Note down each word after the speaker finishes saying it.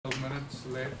minutes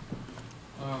late.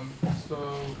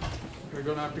 So we're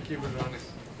going to have to keep it running.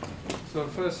 So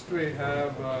first we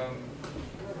have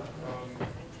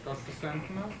Dr.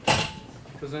 Santana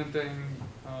presenting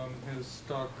his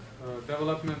talk,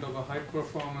 Development of a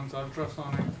High-Performance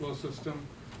Ultrasonic Flow System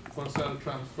for Cell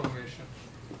Transformation.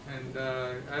 And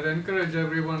I'd encourage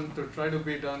everyone to try to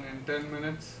be done in 10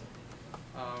 minutes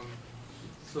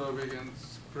so we can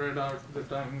spread out the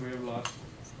time we've lost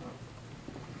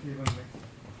evenly.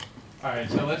 All right,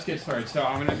 so let's get started. So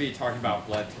I'm going to be talking about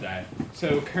blood today.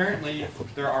 So currently,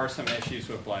 there are some issues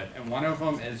with blood, and one of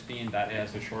them is being that it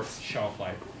has a short shelf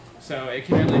life. So it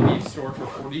can only be stored for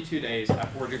 42 days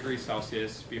at 4 degrees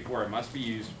Celsius before it must be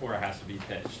used or it has to be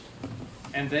pitched.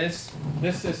 And this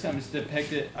system is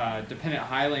dependent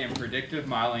highly on predictive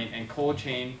modeling and cold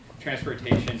chain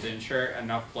transportation to ensure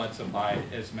enough blood supply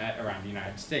is met around the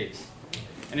United States.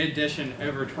 In addition,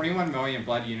 over 21 million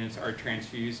blood units are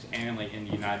transfused annually in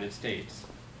the United States.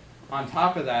 On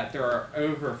top of that, there are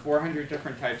over 400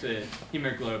 different types of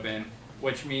hemoglobin,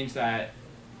 which means that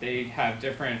they have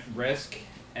different risk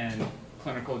and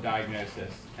clinical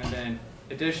diagnosis. And then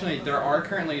additionally, there are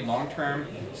currently long-term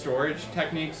storage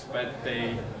techniques, but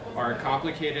they are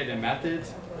complicated in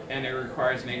methods, and it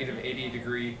requires negative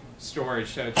 80-degree storage,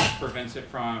 so it prevents it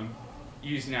from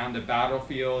using on the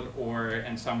battlefield or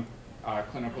in some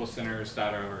clinical centers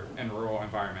that are in rural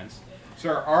environments. So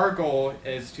our goal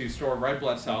is to store red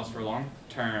blood cells for long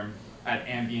term at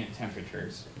ambient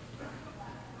temperatures.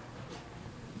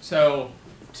 So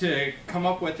to come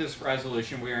up with this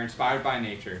resolution, we are inspired by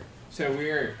nature. So we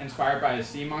are inspired by the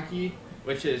sea monkey,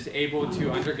 which is able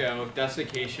to undergo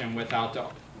desiccation without the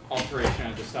alteration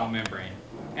of the cell membrane.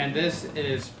 And this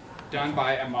is done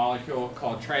by a molecule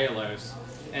called trehalose.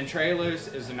 And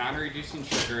trehalose is a non-reducing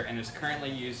sugar and is currently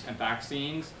used in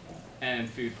vaccines and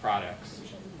food products.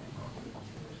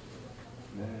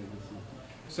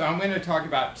 So I'm going to talk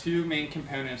about two main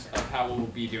components of how we'll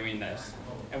be doing this.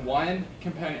 And one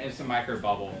component is the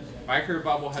microbubble.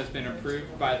 Microbubble has been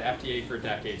approved by the FDA for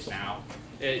decades now.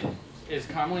 It is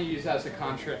commonly used as a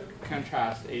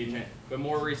contrast agent, but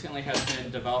more recently has been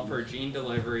developed for gene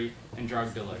delivery and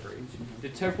drug delivery. The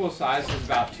typical size is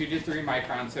about 2 to 3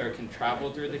 microns, so it can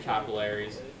travel through the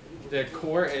capillaries. The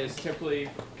core is typically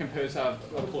composed of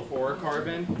a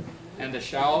fluorocarbon, and the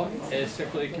shell is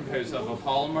typically composed of a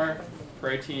polymer,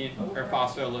 protein, or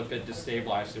phospholipid to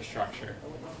stabilize the structure.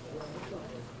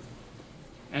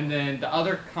 And then the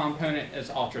other component is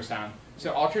ultrasound.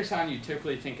 So ultrasound, you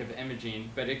typically think of imaging,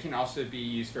 but it can also be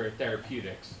used for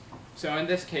therapeutics. So in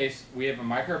this case, we have a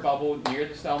microbubble near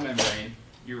the cell membrane.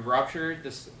 You rupture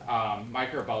this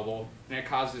microbubble, and it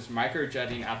causes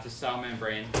microjetting at the cell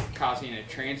membrane, causing a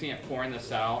transient pore in the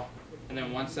cell. And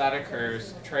then once that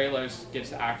occurs, trehalose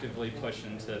gets actively pushed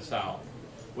into the cell.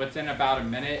 Within about a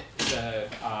minute, the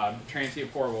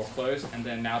transient pore will close, and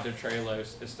then now the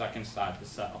trehalose is stuck inside the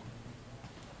cell.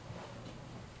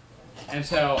 And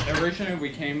so originally we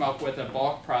came up with a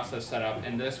bulk process setup,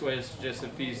 and this was just a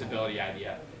feasibility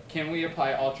idea. Can we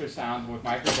apply ultrasound with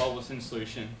microbubbles in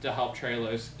solution to help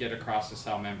trehalose get across the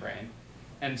cell membrane?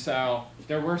 And so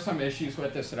there were some issues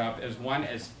with this setup. As one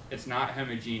is it's not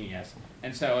homogeneous,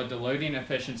 and so the loading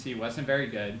efficiency wasn't very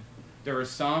good. There were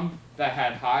some that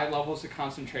had high levels of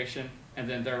concentration, and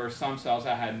then there were some cells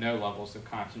that had no levels of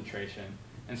concentration.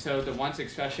 And so the ones,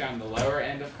 especially on the lower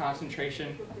end of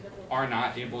concentration, are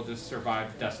not able to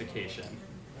survive desiccation.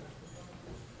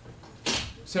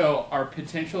 So our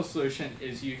potential solution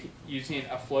is using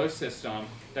a flow system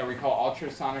that we call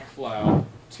ultrasonic flow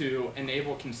to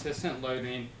enable consistent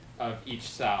loading of each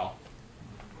cell.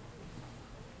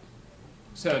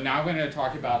 So now I'm going to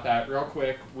talk about that real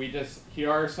quick.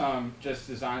 Here are some just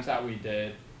designs that we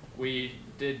did. We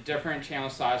did different channel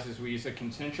sizes. We used a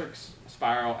concentric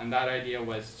spiral, and that idea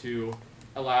was to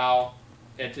allow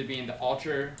it to be in the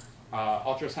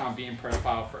ultrasound beam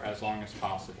profile for as long as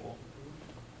possible.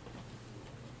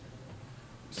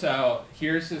 So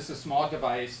here's just a small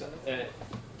device. It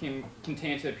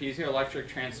contains a piezoelectric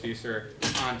transducer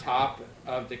on top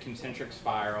of the concentric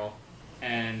spiral,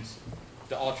 and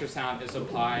the ultrasound is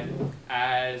applied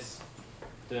as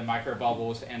the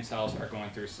microbubbles and cells are going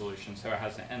through solution. So it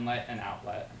has an inlet and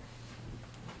outlet.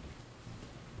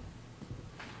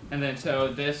 And then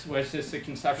so this was just to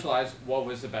conceptualize what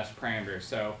was the best parameter.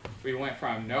 So we went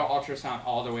from no ultrasound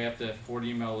all the way up to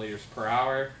 40 milliliters per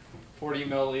hour. 40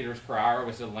 milliliters per hour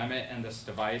was the limit in this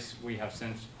device. We have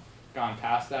since gone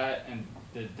past that and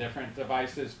did different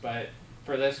devices, but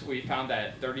for this we found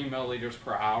that 30 milliliters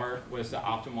per hour was the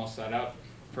optimal setup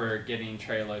for getting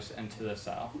trehalose into the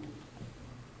cell.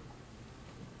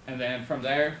 And then from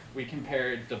there we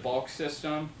compared the bulk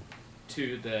system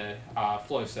to the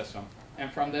flow system.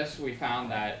 And from this, we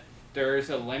found that there is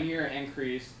a linear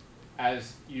increase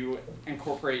as you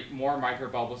incorporate more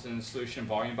microbubbles in the solution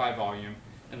volume by volume.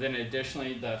 And then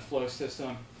additionally, the flow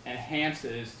system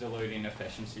enhances diluting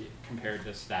efficiency compared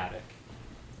to static.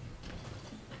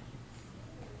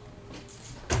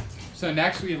 So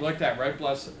next we looked at red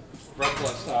blood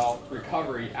cell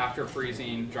recovery after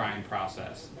freezing drying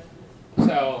process.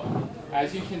 So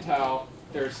as you can tell,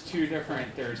 there's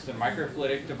there's the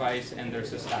microfluidic device and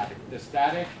there's the static. The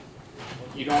static,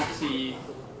 you don't see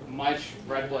much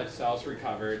red blood cells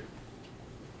recovered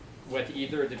with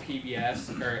either the PBS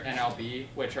or NLB,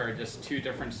 which are just two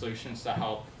different solutions to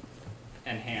help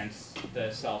enhance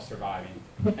the cell surviving.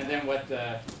 And then with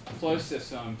the flow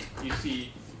system, you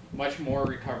see much more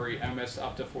recovery, almost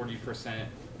up to 40%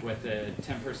 with the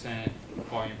 10%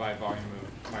 volume by volume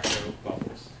of micro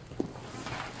bubbles.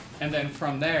 And then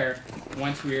from there,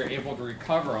 once we were able to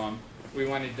recover them, we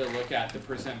wanted to look at the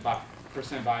percent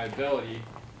viability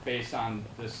based on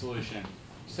the solution.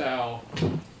 So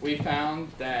we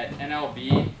found that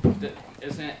NLB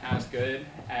isn't as good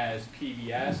as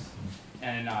PBS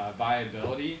and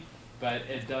viability, but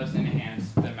it does enhance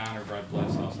the amount of red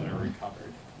blood cells that are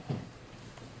recovered.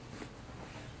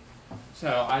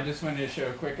 So I just wanted to show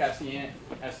a quick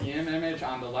SEM image.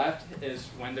 On the left is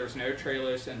when there's no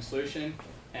trailers in solution,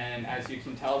 and as you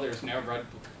can tell, there's no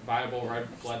viable red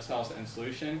blood cells in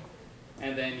solution.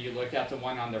 And then you look at the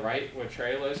one on the right with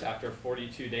trailers after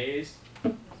 42 days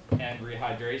and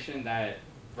rehydration, that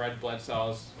red blood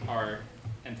cells are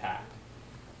intact.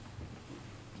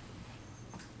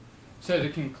 So the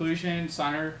conclusion,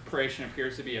 sonorization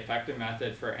appears to be an effective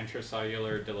method for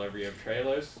intracellular delivery of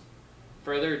trailers.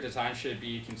 Further, design should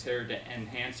be considered to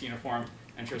enhance uniform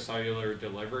intracellular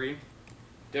delivery.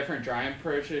 Different drying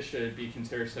approaches should be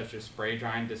considered, such as spray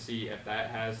drying, to see if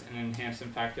that has an enhanced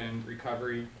effect in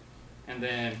recovery. And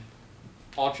then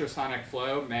ultrasonic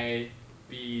flow may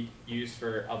be used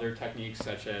for other techniques,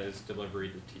 such as delivery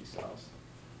to T cells.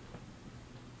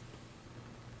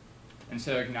 And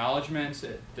so acknowledgements,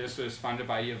 this was funded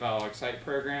by U of L Excite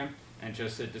program, and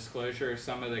just a disclosure,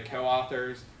 some of the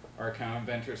co-authors are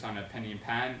co-inventors on a pending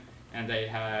patent, and they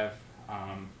have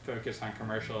focused on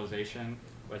commercialization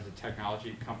with a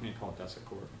technology company called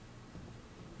Desicorp.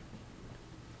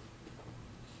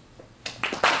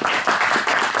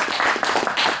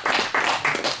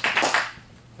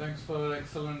 Thanks for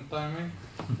excellent timing.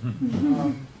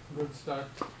 Good start.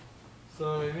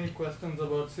 So, any questions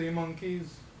about sea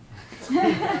monkeys? Who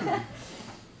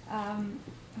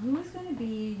is going to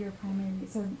be your primary,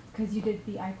 so because you did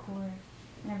the I-Core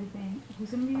and everything,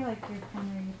 who's going to be like your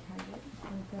primary target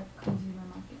for the consumer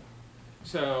market?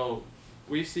 So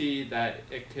we see that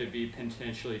it could be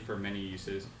potentially for many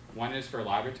uses. One is for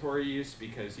laboratory use,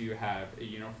 because you have a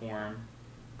uniform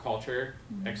culture,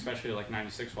 especially like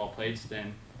 96 well plates,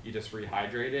 then you just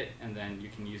rehydrate it and then you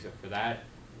can use it for that.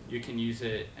 You can use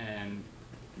it in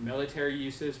military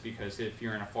uses, because if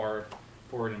you're in a far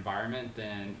forward environment,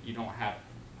 then you don't have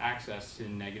access to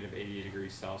negative 80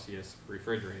 degrees Celsius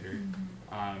refrigerator.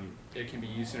 It can be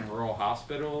used in rural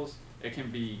hospitals. It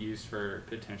can be used for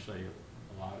potentially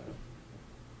a lot of.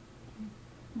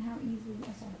 And how easily,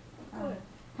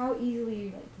 how easily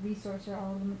like resource are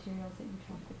all the materials that you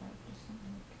talked about? Just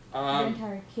something like the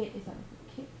entire kit, is that like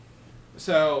a kit?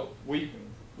 So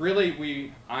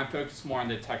I'm focused more on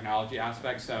the technology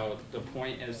aspect. So the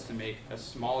point is to make a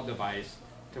small device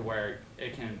to where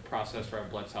it can process red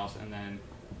blood cells, and then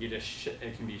you just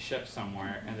it can be shipped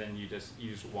somewhere, and then you just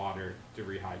use water to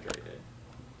rehydrate it.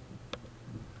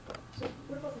 So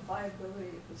what about the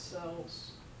viability of the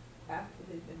cells after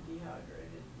they've been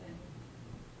dehydrated and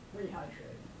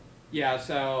rehydrated? Yeah,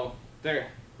 so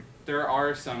there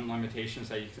are some limitations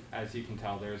that as you can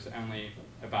tell, there's only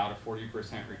about a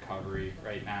 40% recovery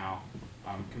right now,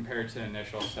 compared to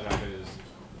initial setup.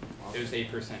 It was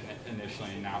 8% initially,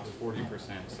 and now it's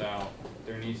 40%. So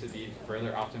there needs to be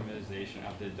further optimization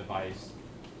of the device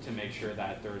to make sure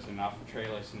that there's enough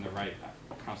trailers in the right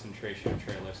concentration of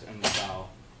trailers in the cell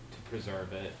to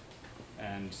preserve it.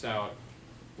 And so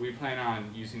we plan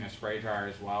on using a spray dryer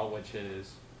as well, which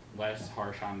is less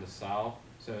harsh on the cell.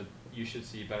 So you should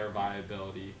see better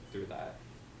viability through that.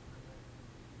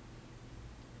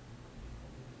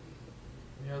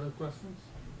 Any other questions?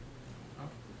 No?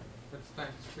 Let's thank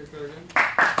the speaker again.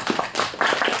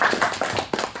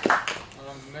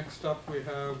 Next up we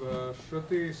have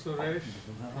Shruti Suresh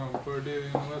from Purdue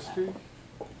University,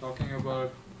 talking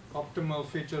about optimal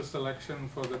feature selection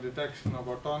for the detection of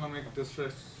autonomic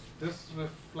distress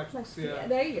dysreflexia.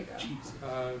 There you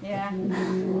go.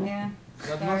 Yeah.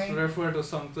 That Sorry. must refer to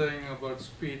something about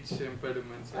speech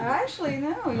impediments. Actually,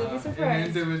 no, you'll be In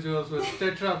surprised. individuals with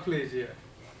tetraplegia.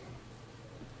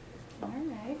 All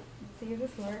right, let's see if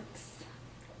this works.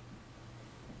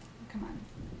 Come on.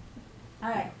 All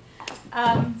right.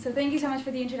 So thank you so much for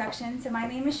the introduction. So my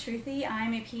name is Shruti.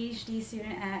 I'm a PhD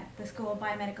student at the School of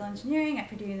Biomedical Engineering at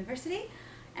Purdue University.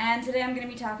 And today I'm going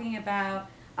to be talking about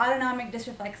autonomic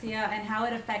dysreflexia and how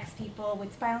it affects people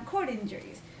with spinal cord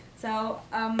injuries. So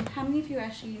how many of you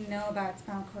actually know about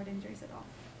spinal cord injuries at all?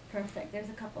 Perfect. There's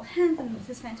a couple hands, and this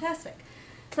is fantastic.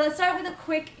 So let's start with a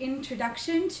quick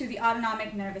introduction to the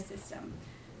autonomic nervous system.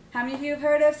 How many of you have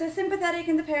heard of the sympathetic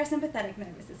and the parasympathetic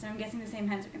nervous system? I'm guessing the same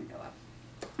hands are going to go up.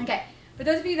 Okay. For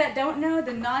those of you that don't know,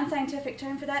 the non-scientific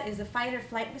term for that is the fight or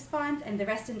flight response and the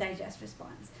rest and digest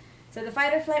response. So the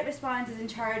fight or flight response is in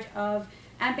charge of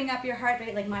amping up your heart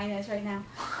rate like mine is right now.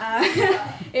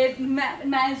 It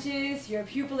manages your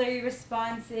pupillary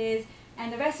responses,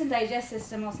 and the rest and digest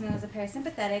system, also known as the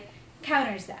parasympathetic,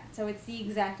 counters that. So it's the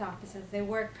exact opposite. They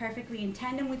work perfectly in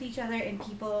tandem with each other in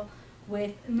people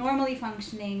with normally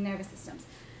functioning nervous systems.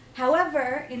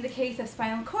 However, in the case of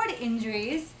spinal cord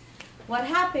injuries, what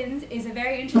happens is a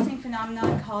very interesting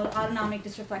phenomenon called autonomic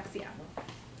dysreflexia.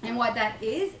 And what that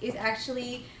is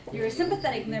actually your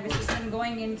sympathetic nervous system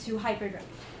going into hyperdrive.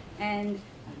 And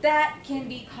that can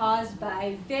be caused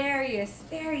by various,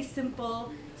 very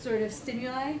simple sort of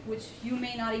stimuli, which you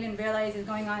may not even realize is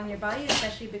going on in your body,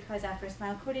 especially because after a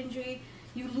spinal cord injury,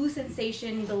 you lose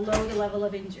sensation below the level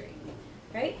of injury,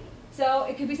 right? So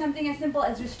it could be something as simple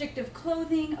as restrictive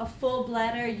clothing, a full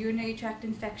bladder, urinary tract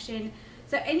infection.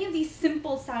 So any of these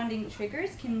simple sounding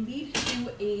triggers can lead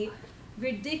to a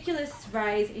ridiculous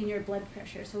rise in your blood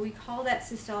pressure. So we call that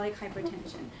systolic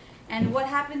hypertension. And what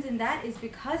happens in that is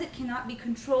because it cannot be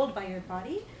controlled by your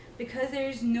body, because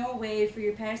there's no way for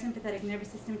your parasympathetic nervous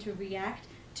system to react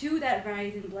to that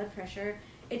rise in blood pressure,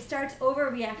 it starts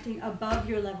overreacting above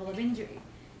your level of injury.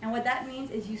 And what that means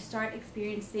is you start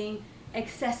experiencing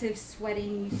excessive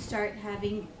sweating, you start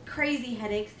having crazy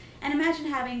headaches, and imagine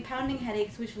having pounding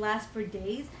headaches which last for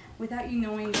days without you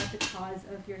knowing what the cause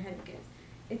of your headache is.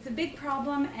 It's a big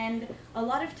problem, and a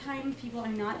lot of times people are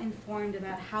not informed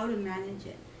about how to manage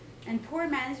it. And poor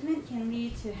management can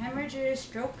lead to hemorrhages,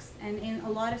 strokes, and in a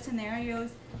lot of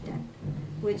scenarios, death,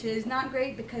 which is not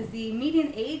great because the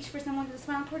median age for someone with a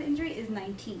spinal cord injury is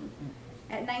 19.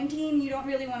 At 19, you don't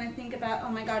really want to think about, oh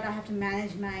my God, I have to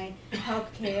manage my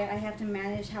health care, I have to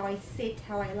manage how I sit,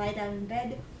 how I lie down in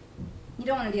bed. You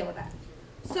don't want to deal with that.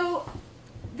 So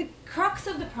the crux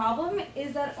of the problem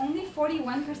is that only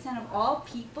 41% of all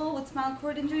people with spinal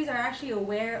cord injuries are actually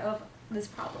aware of this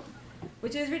problem,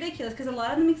 which is ridiculous because a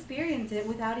lot of them experience it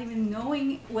without even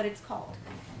knowing what it's called.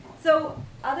 So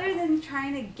other than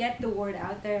trying to get the word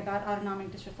out there about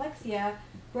autonomic dysreflexia,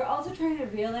 we're also trying to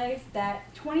realize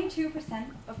that 22%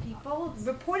 of people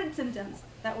reported symptoms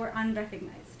that were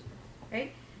unrecognized,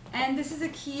 right? And this is a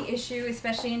key issue,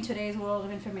 especially in today's world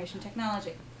of information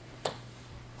technology.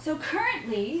 So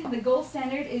currently, the gold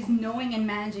standard is knowing and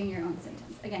managing your own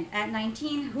symptoms. Again, at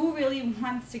 19, who really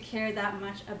wants to care that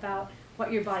much about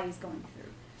what your body is going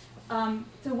through?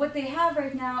 So what they have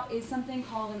right now is something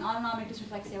called an autonomic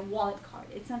dysreflexia wallet card.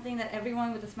 It's something that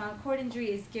everyone with a spinal cord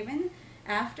injury is given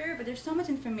after, but there's so much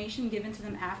information given to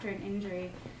them after an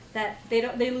injury that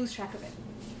they lose track of it.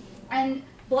 And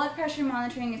blood pressure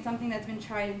monitoring is something that's been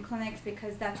tried in clinics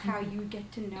because that's how you get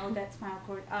to know that spinal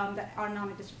cord, that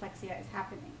autonomic dysreflexia is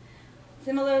happening.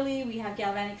 Similarly, we have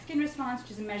galvanic skin response,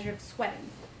 which is a measure of sweating.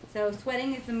 So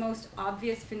sweating is the most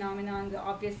obvious phenomenon, the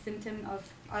obvious symptom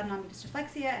of autonomic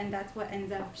dysreflexia, and that's what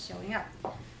ends up showing up.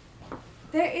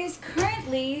 There is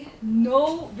currently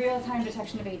no real-time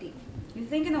detection of AD. You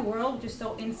think in a world which is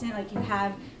so instant, like you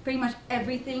have pretty much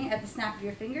everything at the snap of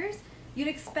your fingers, you'd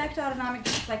expect autonomic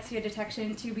dysreflexia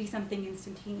detection to be something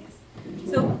instantaneous.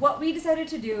 So what we decided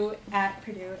to do at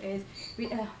Purdue is,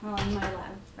 in my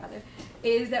lab rather,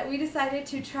 is that we decided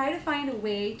to try to find a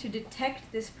way to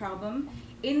detect this problem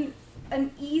in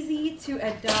an easy to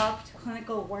adopt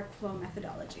clinical workflow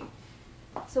methodology.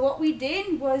 So what we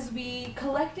did was we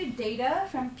collected data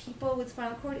from people with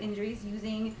spinal cord injuries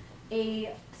using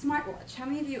a smartwatch. How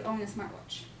many of you own a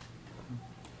smartwatch?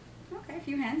 Okay, a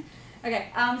few hands. Okay,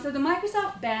 so the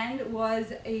Microsoft Band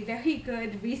was a very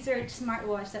good research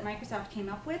smartwatch that Microsoft came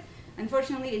up with.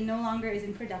 Unfortunately, it no longer is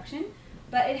in production,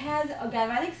 but it has a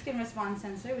galvanic skin response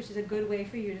sensor, which is a good way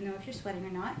for you to know if you're sweating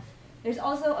or not. There's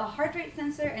also a heart rate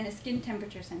sensor and a skin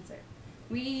temperature sensor.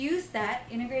 We use that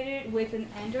integrated with an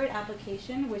Android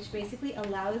application, which basically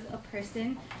allows a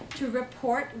person to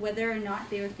report whether or not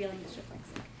they were feeling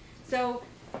dysreflexic. So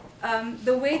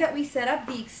the way that we set up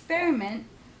the experiment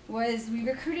was we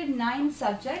recruited 9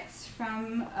 subjects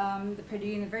from the Purdue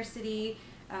University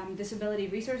Disability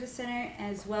Resources Center,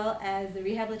 as well as the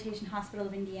Rehabilitation Hospital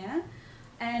of Indiana.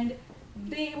 And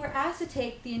they were asked to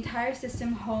take the entire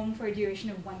system home for a duration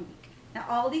of 1 week. Now,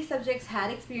 all these subjects had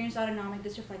experienced autonomic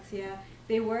dysreflexia.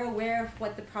 They were aware of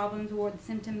what the problems were, the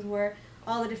symptoms were,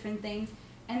 all the different things.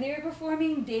 And they were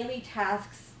performing daily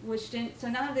tasks, so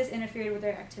none of this interfered with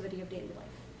their activity of daily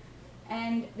life.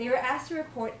 And they were asked to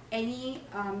report any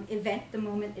event the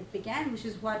moment it began, which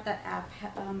is what that app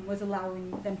was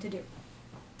allowing them to do.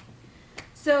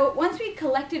 So once we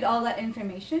collected all that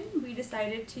information, we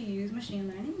decided to use machine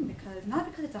learning, not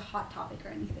because it's a hot topic or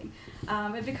anything,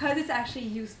 but because it's actually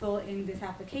useful in this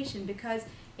application, because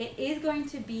it is going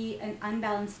to be an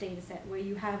unbalanced data set where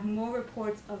you have more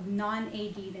reports of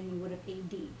non-AD than you would of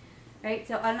AD. Right?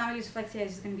 So autonomic dysreflexia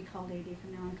is just going to be called AD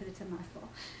from now on because it's a mouthful.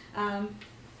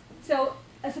 So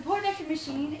a support vector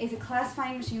machine is a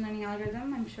classifying machine learning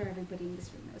algorithm. I'm sure everybody in this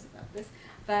room knows about this,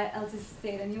 but I'll just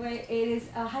say it anyway. It is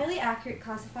a highly accurate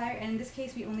classifier, and in this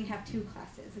case we only have 2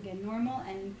 classes, again, normal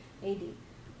and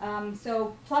AD.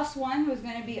 So +1 was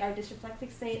going to be our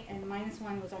dysreflexic state, and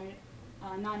 -1 was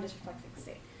our non-dysreflexic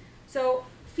state. So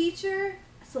feature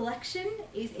selection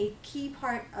is a key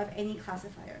part of any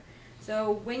classifier.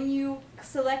 So when you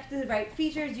select the right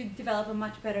features, you develop a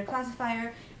much better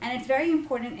classifier, and it's very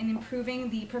important in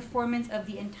improving the performance of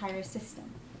the entire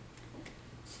system.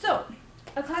 So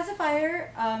a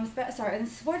classifier, a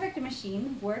support vector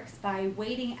machine works by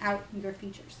weighting out your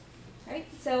features, right?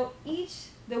 So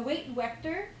the weight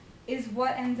vector is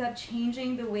what ends up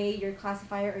changing the way your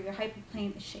classifier or your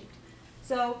hyperplane is shaped.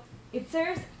 So it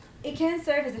can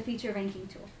serve as a feature ranking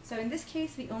tool. So in this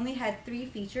case, we only had 3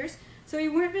 features. So we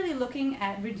weren't really looking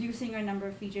at reducing our number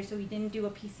of features, so we didn't do a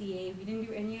PCA, we didn't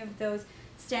do any of those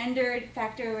standard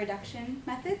factor reduction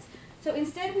methods. So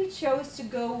instead we chose to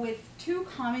go with 2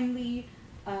 commonly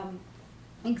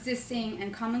existing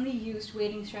and commonly used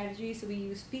weighting strategies. So we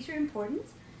used feature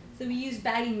importance, so we used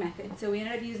bagging methods. So we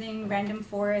ended up using random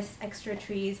forests, extra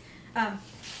trees,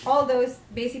 all those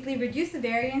basically reduce the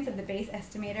variance of the base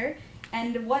estimator.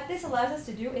 And what this allows us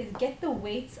to do is get the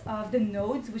weights of the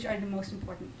nodes which are the most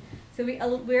important. So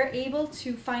we're able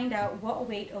to find out what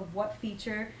weight of what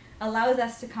feature allows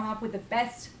us to come up with the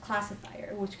best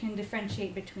classifier, which can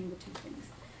differentiate between the 2 things.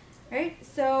 Right?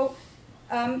 So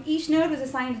each node was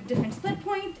assigned a different split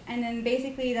point, and then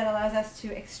basically that allows us to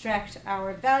extract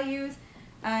our values.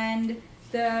 And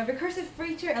the recursive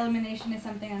feature elimination is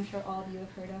something I'm sure all of you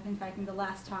have heard of. In fact, in the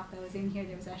last talk that was in here,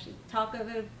 there was actually talk of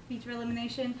a feature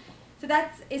elimination. So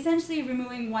that's essentially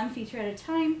removing one feature at a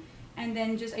time, and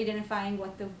then just identifying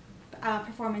what the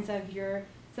performance of your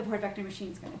support vector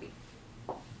machine is going to be.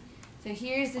 So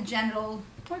here's the general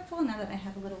workflow, now that I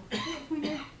have a little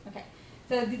pointer. Okay.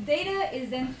 So the data is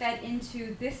then fed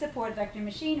into this support vector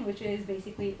machine, which is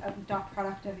basically a dot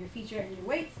product of your feature and your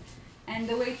weights. And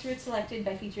the weights are selected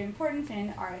by feature importance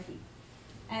and RFE.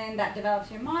 And that develops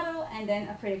your model, and then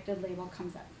a predicted label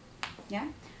comes up. Yeah?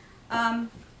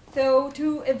 So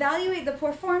to evaluate the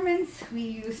performance, we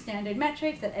use standard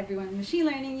metrics that everyone in machine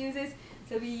learning uses.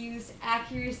 So we used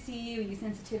accuracy, we used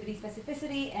sensitivity,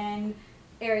 specificity, and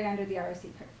area under the ROC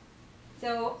curve.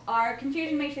 So our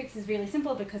confusion matrix is really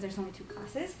simple because there's only 2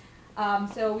 classes.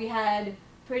 So we had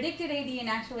predicted AD and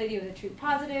actual AD with a true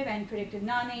positive, and predicted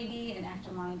non-AD and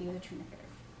actual non-AD with a true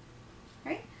negative.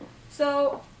 Right?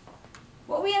 So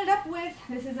what we ended up with,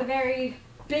 this is a very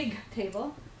big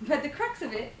table, but the crux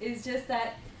of it is just that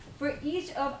for each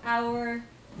of our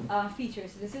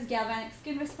features, so this is galvanic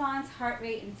skin response, heart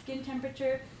rate, and skin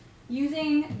temperature,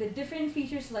 using the different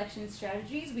feature selection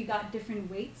strategies, we got different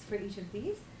weights for each of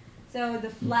these. So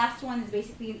the last one is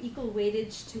basically an equal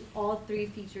weightage to all 3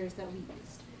 features that we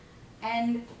used.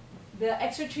 And the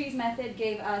extra trees method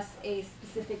gave us a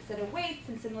specific set of weights,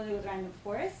 and similarly with random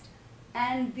forest.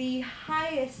 And the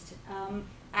highest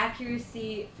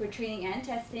accuracy for training and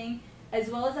testing, as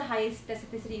well as the highest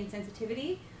specificity and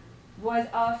sensitivity, was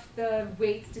of the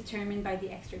weights determined by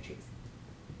the extra trees.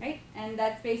 Right? And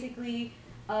that's basically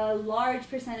a large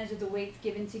percentage of the weights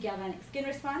given to galvanic skin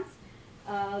response,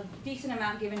 a decent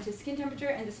amount given to skin temperature,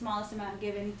 and the smallest amount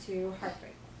given to heart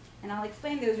rate. And I'll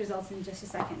explain those results in just a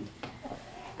second.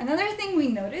 Another thing we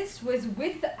noticed was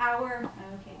with our,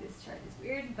 okay, this chart is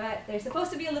weird, but there's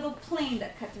supposed to be a little plane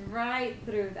that cuts right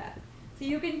through that. So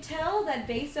you can tell that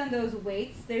based on those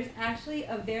weights, there's actually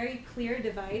a very clear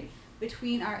divide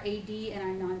between our AD and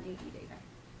our non-AD data,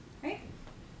 right?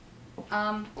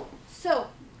 So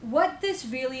what this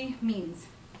really means,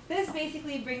 this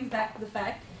basically brings back the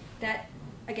fact that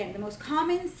again, the most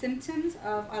common symptoms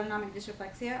of autonomic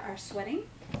dysreflexia are sweating,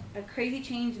 a crazy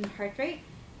change in heart rate,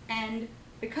 and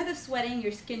because of sweating,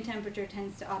 your skin temperature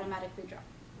tends to automatically drop.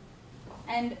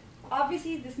 And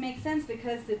obviously this makes sense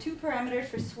because the two parameters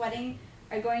for sweating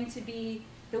are going to be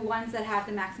the ones that have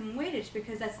the maximum weightage,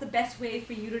 because that's the best way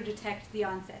for you to detect the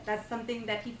onset. That's something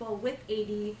that people with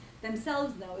AD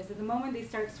themselves know, is that the moment they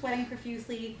start sweating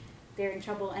profusely, they're in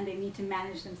trouble and they need to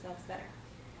manage themselves better.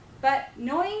 But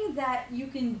knowing that you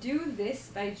can do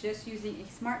this by just using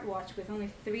a smartwatch with only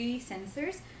 3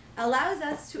 sensors allows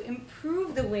us to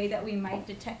improve the way that we might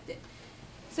detect it.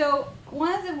 So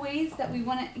one of the ways that we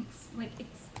want to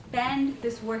expand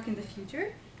this work in the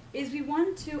future is we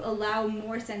want to allow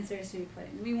more sensors to be put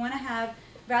in. We want to have,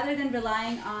 rather than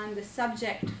relying on the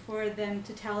subject for them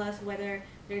to tell us whether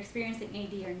they're experiencing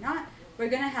AD or not, we're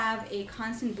going to have a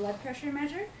constant blood pressure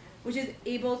measure, which is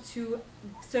able to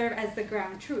serve as the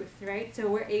ground truth, right? So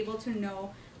we're able to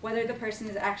know whether the person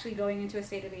is actually going into a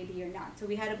state of AD or not. So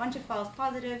we had a bunch of false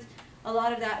positives. A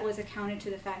lot of that was accounted to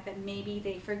the fact that maybe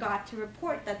they forgot to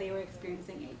report that they were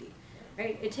experiencing AD,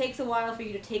 right? It takes a while for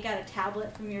you to take out a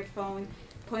tablet from your phone,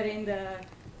 put in the,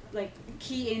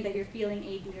 key in that you're feeling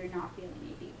AD or not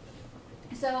feeling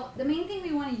AD. So the main thing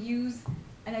we want to use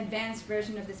an advanced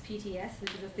version of this PTS,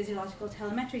 which is a physiological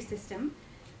telemetry system,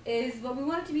 is what we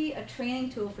want it to be a training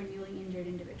tool for newly injured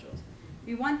individuals.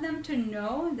 We want them to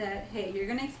know that, hey, you're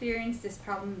going to experience this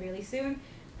problem really soon.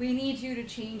 We need you to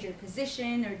change your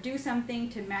position or do something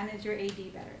to manage your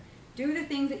AD better. Do the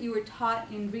things that you were taught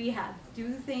in rehab. Do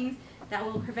the things that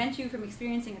will prevent you from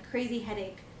experiencing a crazy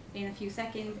headache in a few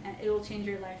seconds, and it will change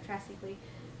your life drastically.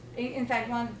 In fact,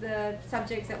 one of the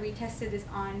subjects that we tested this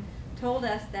on told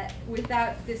us that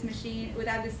without this machine,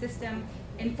 without this system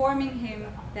informing him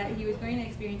that he was going to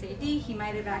experience AD, he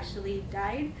might have actually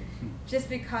died just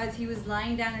because he was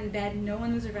lying down in bed, no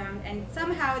one was around, and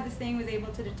somehow this thing was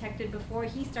able to detect it before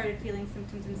he started feeling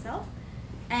symptoms himself.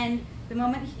 And the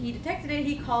moment he detected it,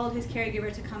 he called his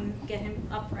caregiver to come get him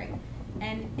upright.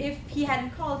 And if he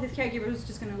hadn't called, his caregiver was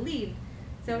just going to leave.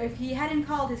 So if he hadn't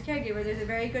called his caregiver, there's a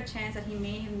very good chance that he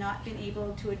may have not been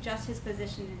able to adjust his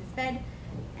position in his bed,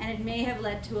 and it may have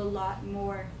led to a lot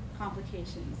more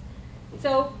complications.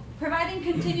 So providing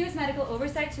continuous medical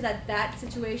oversight so that that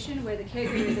situation where the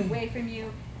caregiver is away from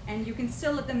you and you can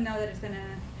still let them know that it's going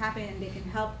to happen and they can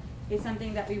help is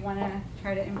something that we want to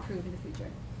try to improve in the future.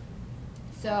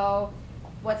 So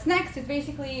what's next is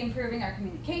basically improving our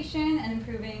communication and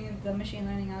improving the machine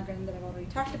learning algorithm that I've already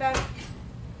talked about.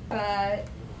 But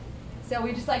so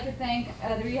we'd just like to thank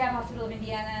the Rehab Hospital of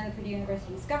Indiana and the Purdue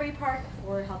University Discovery Park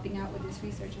for helping out with this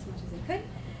research as much as they could.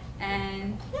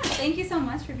 And yeah, thank you so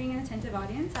much for being an attentive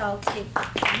audience. I'll take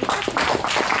any questions.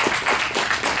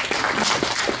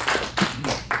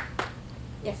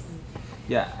 Yes?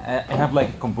 Yeah, I have like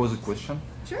a composite question.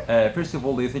 Sure. First of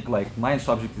all, do you think like 9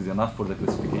 subjects is enough for the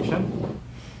classification?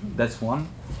 That's one.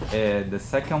 The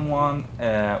second one,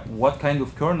 what kind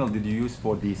of kernel did you use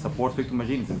for the support vector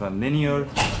machine? Is it a linear,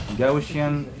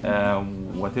 Gaussian,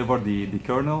 whatever the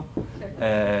kernel?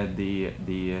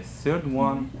 The third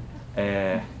one,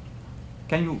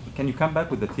 can you come back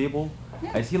with the table?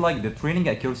 Yeah. I see like the training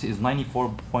accuracy is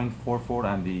 94.44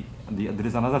 and there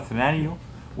is another scenario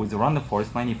with the random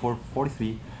forest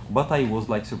 94.43, but I was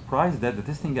like surprised that the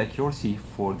testing accuracy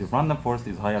for the random forest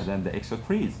is higher than the extra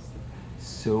trees.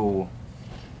 So,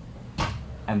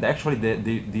 and actually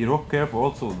the rock curve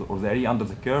also, or the area under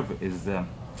the curve is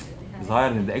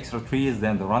higher than the extra trees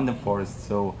than the random forest.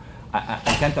 So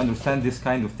I can't understand this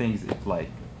kind of things. It's like,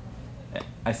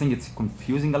 I think it's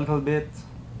confusing a little bit.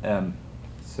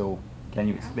 So can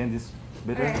you explain this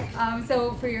better? All right.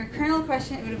 So for your kernel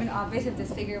question, it would have been obvious if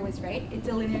this figure was right. It's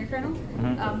a linear kernel,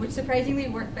 which surprisingly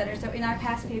worked better. So in our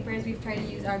past papers, we've tried to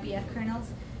use RBF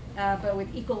kernels, but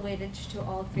with equal weightage to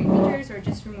all 3 features, or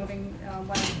just removing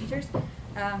one of the features.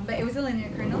 But it was a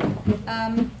linear kernel.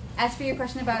 As for your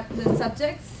question about the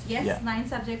subjects, yes, Yeah. 9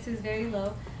 subjects is very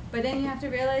low. But then you have to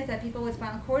realize that people with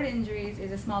spinal cord injuries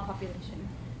is a small population.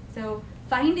 So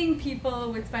finding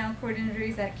people with spinal cord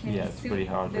injuries that can Yeah, it's suit pretty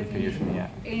hard the verification, need yeah.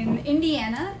 in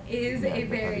Indiana is Yeah, a it's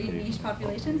very hard niche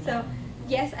population. So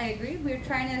yes, I agree. We're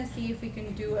trying to see if we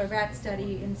can do a rat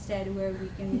study instead where we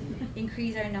can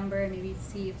increase our number and maybe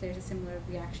see if there's a similar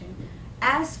reaction.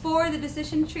 As for the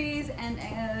decision trees and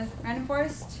random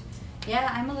forest, yeah,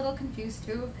 I'm a little confused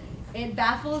too. It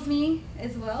baffles me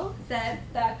as well that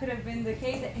that could have been the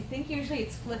case. I think usually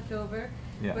it's flipped over,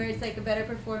 Yeah. where it's like a better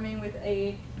performing with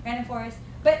a random forest.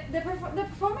 But the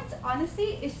performance,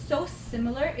 honestly, is so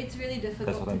similar, it's really difficult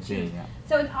That's what to I'm choose. saying, yeah.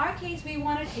 So in our case, we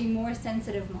wanted a more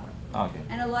sensitive model. Okay.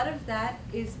 And a lot of that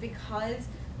is because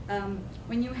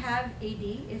when you have AD,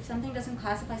 if something doesn't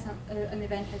classify an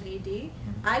event as AD,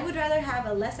 I would rather have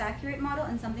a less accurate model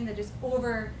and something that just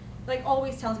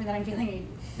always tells me that I'm feeling AD.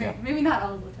 Yeah. Right? Maybe not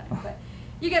all the time, but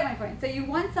you get my point. So you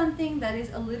want something that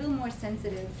is a little more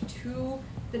sensitive to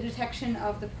the detection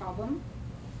of the problem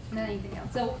than anything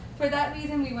else. So for that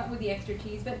reason, we went with the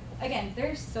extra-T's. But again,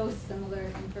 they're so similar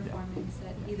in performance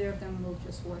that either of them will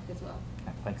just work as well.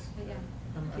 Thanks. But yeah.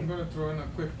 I'm going to throw in a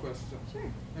quick question.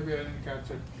 Sure. Maybe I didn't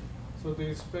catch it. So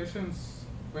these patients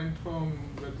went home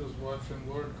with this watch and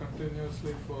worked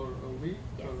continuously for a week?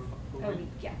 Yes. Or A week,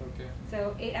 yeah. Okay.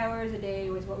 So 8 hours a day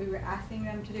was what we were asking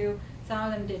them to do. Some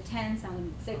of them did 10, some of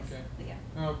them did 6. Okay. But yeah.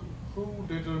 Now, who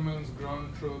determines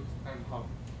ground truth and how?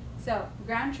 So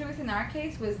ground truth in our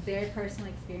case was their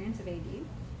personal experience of AD.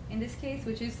 In this case,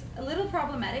 which is a little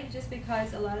problematic just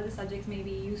because a lot of the subjects may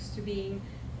be used to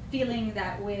feeling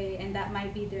that way, and that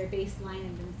might be their baseline,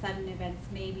 and then sudden events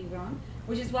may be wrong,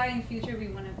 which is why in future we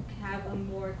want to have a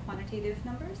more quantitative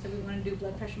number. So we want to do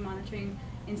blood pressure monitoring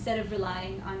instead of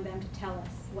relying on them to tell us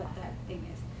what that thing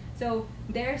is. So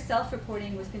their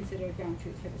self-reporting was considered ground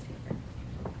truth for this paper.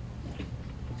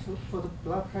 So for the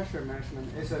blood pressure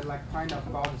measurement, is it like kind of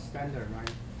about the standard,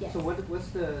 right? Yes. So what's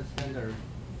the standard?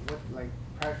 What like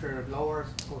pressure lower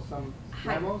for some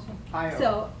Higher. levels? Higher.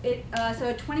 So so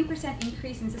a 20%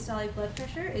 increase in systolic blood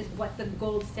pressure is what the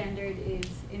gold standard is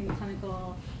in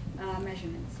clinical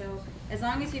measurements. So as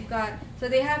long as you've got, so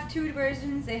they have two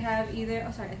versions. They have either,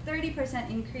 a 30%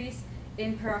 increase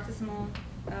in paroxysmal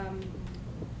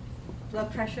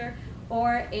blood pressure,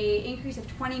 or a increase of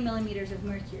 20 millimeters of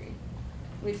mercury.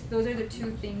 Those are the two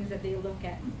things that they look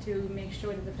at to make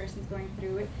sure that the person's going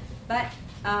through it. But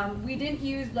we didn't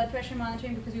use blood pressure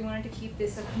monitoring because we wanted to keep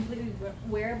this a completely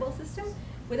wearable system.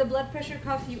 With a blood pressure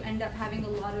cuff, you end up having a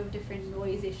lot of different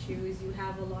noise issues. You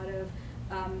have a lot of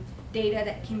data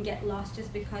that can get lost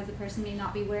just because the person may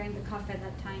not be wearing the cuff at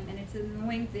that time. And it's an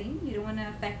annoying thing. You don't want to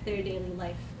affect their daily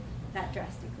life that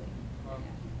drastically.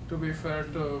 To be fair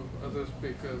to other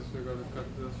speakers, we're going to cut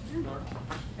this short.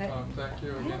 Thank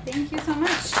you again. Thank you so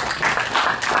much.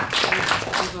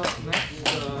 Next,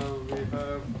 we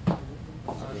have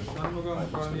Shanmugam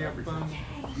Palniappan,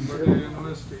 Purdue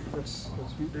University.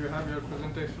 Do you have your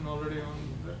presentation already on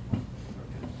there?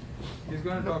 Okay. He's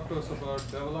going to talk to us about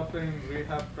developing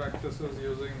rehab practices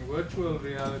using virtual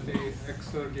reality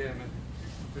exergaming.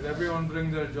 Did everyone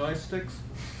bring their joysticks?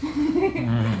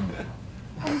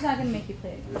 I'm just not going to make you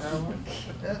play it. You have one?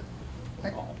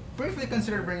 I briefly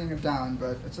considered bringing it down,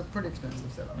 but it's a pretty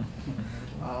expensive setup.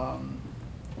 All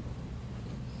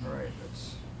right,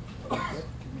 let's.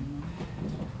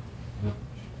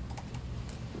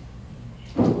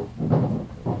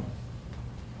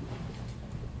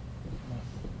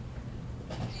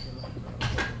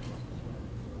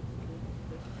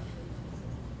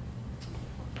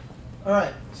 All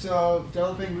right, so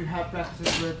developing rehab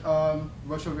practices with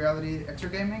virtual reality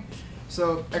exergaming.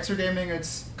 So exergaming,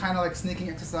 it's kind of like sneaking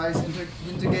exercise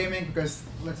into gaming because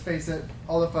let's face it,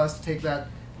 all of us take that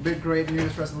big great New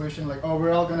Year's resolution like, oh,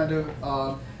 we're all gonna do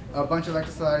a bunch of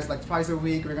exercise like twice a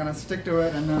week. We're gonna stick to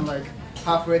it, and then like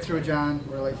halfway through Jan,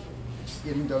 we're like just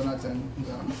eating donuts and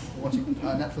watching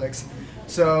Netflix.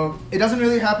 So it doesn't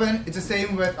really happen. It's the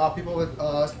same with people with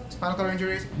spinal cord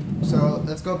injuries. So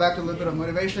let's go back to a little bit of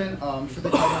motivation. Should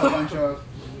they talk about a bunch of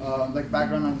like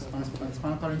background on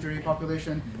spinal cord injury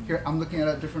population? Here I'm looking at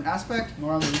a different aspect,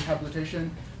 more on the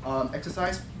rehabilitation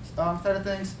exercise side of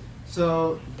things.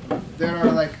 So there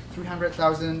are like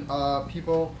 300,000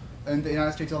 people in the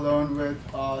United States alone with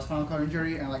spinal cord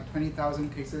injury, and like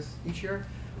 20,000 cases each year.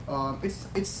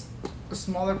 It's a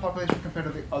smaller population compared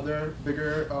to the other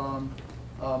bigger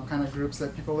kind of groups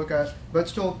that people look at, but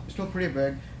still pretty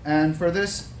big. And for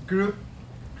this group,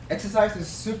 exercise is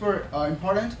super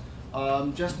important,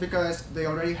 just because they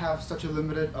already have such a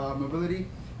limited mobility,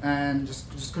 and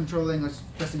just controlling, like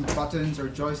pressing buttons or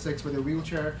joysticks with a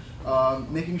wheelchair,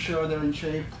 making sure they're in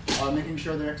shape, making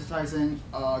sure they're exercising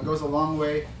goes a long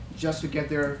way just to get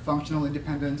their functional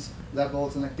independence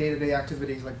levels and like day-to-day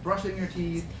activities like brushing your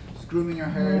teeth, just grooming your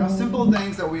hair, simple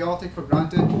things that we all take for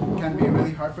granted can be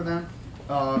really hard for them.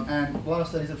 And a lot of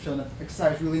studies have shown that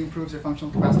exercise really improves their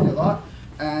functional capacity a lot.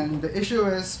 And the issue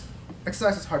is,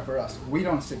 exercise is hard for us. We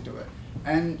don't stick to it.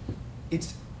 And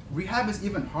rehab is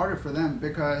even harder for them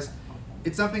because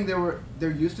it's something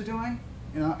they're used to doing,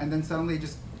 and then suddenly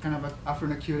just kind of after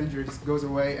an acute injury just goes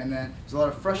away, and then there's a lot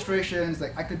of frustrations,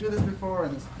 like I could do this before,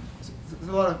 and there's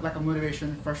a lot of lack of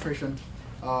motivation, frustration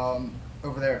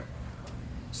over there.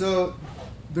 So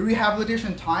the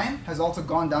rehabilitation time has also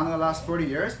gone down in the last 40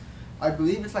 years. I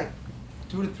believe it's like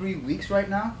 2 to 3 weeks right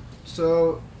now.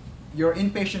 So your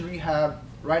inpatient rehab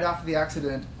right after the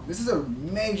accident. This is a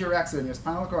major accident. Your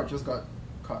spinal cord just got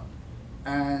cut,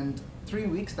 and 3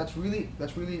 weeks. That's really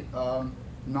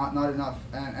not enough.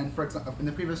 And for example, in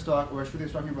the previous talk where Shruti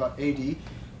was talking about AD,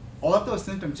 all of those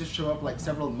symptoms just show up like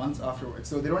several months afterwards.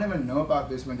 So they don't even know about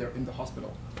this when they're in the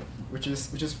hospital, which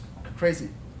is crazy.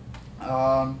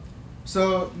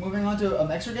 So moving on to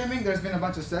exergaming, there's been a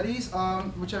bunch of studies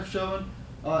which have shown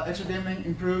exergaming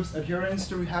improves adherence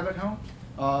to rehab at home.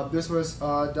 This was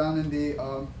done in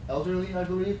the elderly, I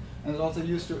believe, and it's also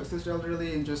used to assist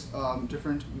elderly in just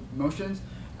different motions.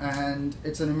 And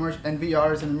it's an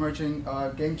VR is an emerging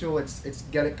game tool. It's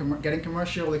getting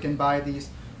commercial. You can buy these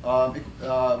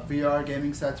VR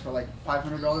gaming sets for like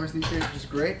 $500 these days, which is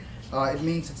great. It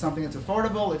means it's something that's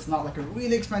affordable. It's not like a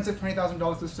really expensive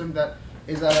 $20,000 system that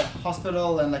is at a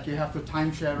hospital and like you have to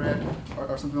timeshare it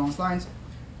or something along those lines.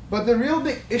 But the real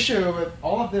big issue with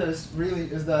all of this really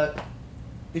is that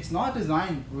it's not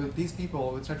designed with these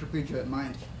people with tetraplegia in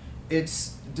mind.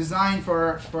 It's designed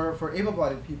for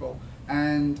able-bodied people.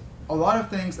 And a lot of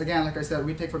things, again, like I said,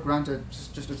 we take for granted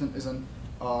just isn't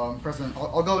present.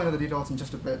 I'll go into the details in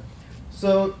just a bit.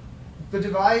 So the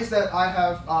device that I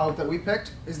have that we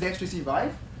picked is the HTC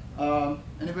Vive.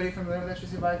 Anybody familiar with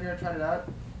HTC Vive here? Tried it out?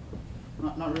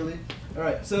 Not really. All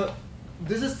right. So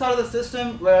this is sort of the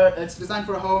system where it's designed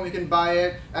for home. You can buy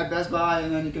it at Best Buy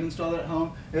and then you can install it at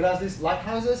home. It has these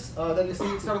lighthouses that you see.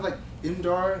 It's sort of like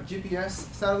indoor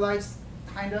GPS satellites,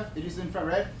 kind of. It uses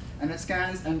infrared. And it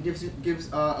scans and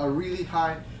gives a really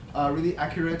high, really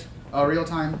accurate,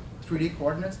 real-time 3D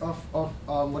coordinates of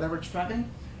whatever it's tracking.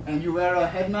 And you wear a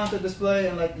head-mounted display,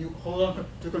 and like you hold on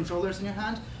to controllers in your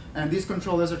hand, and these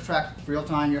controllers are tracked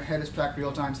real-time. Your head is tracked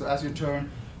real-time, so as you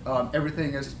turn,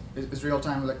 everything is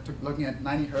real-time. Like looking at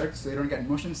 90 hertz, so you don't get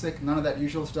motion sick. None of that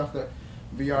usual stuff that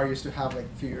VR used to have like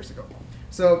a few years ago.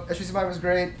 So HTC Vive was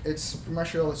great. It's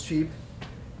commercial. It's cheap.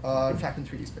 Tracked in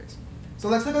 3D space. So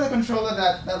let's look at the controller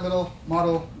that little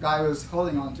model guy was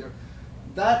holding on to.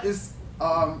 That is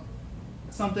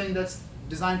something that's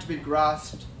designed to be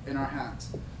grasped in our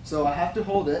hands. So I have to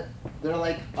hold it. They're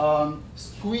like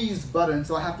squeeze buttons,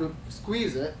 so I have to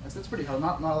squeeze it. It's pretty hard.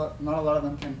 Not a lot of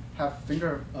them can have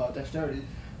finger dexterity.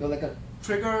 They're like a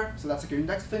trigger, so that's like your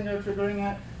index finger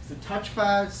triggering it. It's a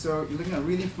touchpad, so you're looking at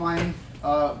really fine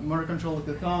motor control with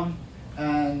the thumb.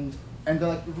 And they're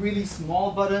like really small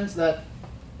buttons that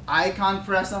I can't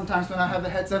press sometimes when I have the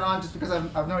headset on just because I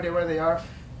have no idea where they are.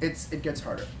 It gets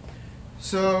harder.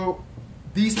 So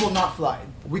these will not fly.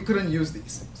 We couldn't use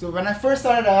these. So when I first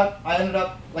started out, I ended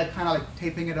up like kind of like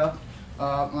taping it up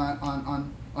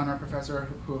on our professor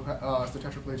who is the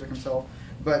tetraplegic himself.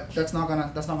 But that's not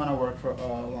gonna work for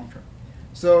long term.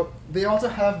 So they also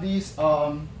have these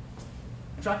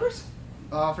trackers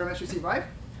from HTC Vive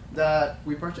that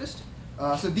we purchased.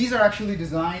 So these are actually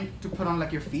designed to put on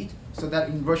like your feet, so that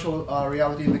in virtual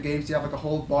reality in the games you have like a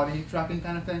whole body tracking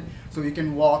kind of thing. So you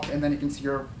can walk and then you can see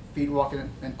your feet walking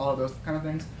and all of those kind of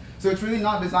things. So it's really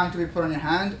not designed to be put on your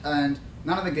hand, and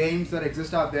none of the games that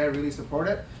exist out there really support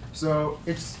it. So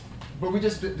but we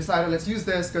just decided let's use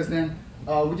this because then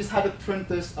we just had to print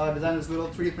this, design this little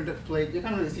 3D printed plate. You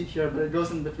can't really see it here, but it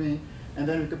goes in between. And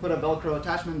then we could put a Velcro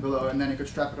attachment below, and then you could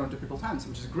strap it onto people's hands,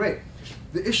 which is great.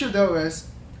 The issue though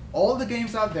is all the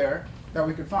games out there that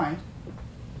we could find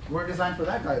were designed for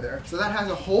that guy there. So that has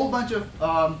a whole bunch of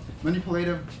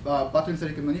manipulative buttons that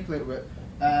you can manipulate with,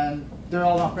 and they're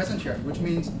all not present here, which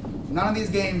means none of these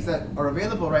games that are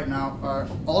available right now are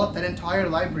all of that entire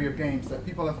library of games that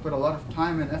people have put a lot of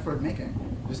time and effort making.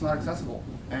 Just not accessible,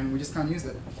 and we just can't use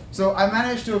it. So I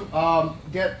managed to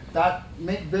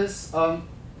make this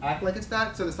act like it's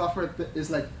that. So the software is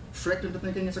like tricked into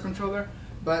thinking it's a controller.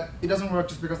 But it doesn't work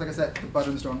just because, like I said, the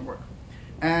buttons don't work.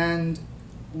 And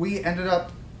we ended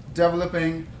up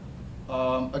developing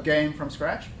a game from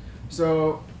scratch.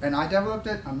 So, and I developed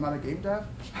it. I'm not a game dev.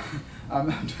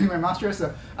 I'm doing my master's,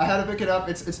 so I had to pick it up.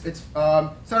 It's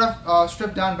sort of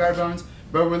stripped down, bare bones,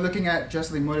 but we're looking at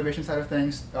just the motivation side of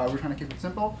things. We're trying to keep it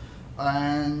simple.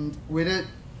 And we got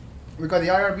the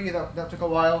IRB, that took a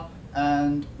while,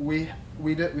 and we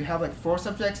have like 4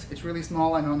 subjects. It's really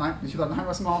small. I know you thought 9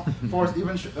 was small. 4 is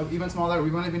even smaller.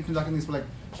 We've only been conducting these for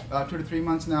like 2 to 3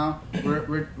 months now.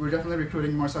 We're definitely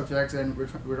recruiting more subjects, and we're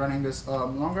running this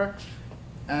longer.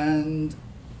 And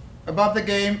about the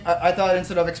game, I thought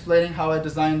instead of explaining how I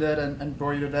designed it and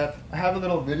bore you to death, I have a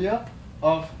little video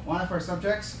of one of our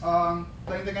subjects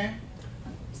playing the game.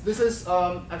 So this is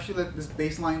actually this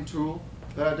baseline tool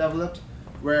that I developed,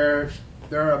 where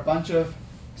there are a bunch of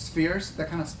spheres that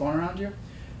kind of spawn around you.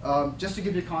 Just to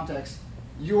give you context,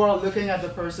 you are looking at the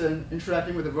person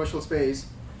interacting with the virtual space,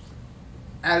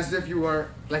 as if you were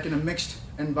like in a mixed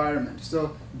environment.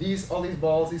 So all these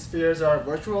balls, these spheres are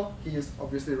virtual. He is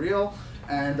obviously real,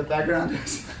 and the background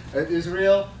is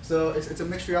real. So it's a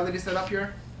mixed reality setup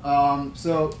here.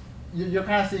 So you're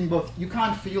kind of seeing both. You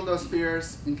can't feel those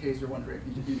spheres, in case you're wondering.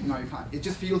 No, you can't. It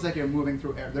just feels like you're moving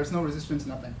through air. There's no resistance,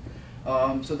 nothing.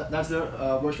 So that's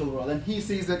the virtual world, and he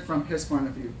sees it from his point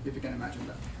of view, if you can imagine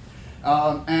that.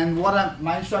 And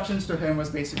my instructions to him was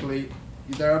basically,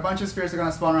 there are a bunch of spheres that are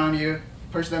going to spawn around you.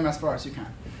 Push them as far as you can.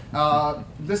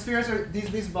 The spheres are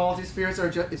these balls. These spheres are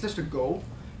it's just a goal.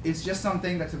 It's just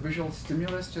something that's a visual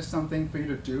stimulus, just something for you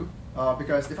to do.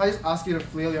 Because if I just ask you to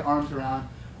flail your arms around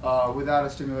without a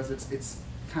stimulus, it's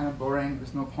kind of boring.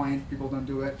 There's no point. People don't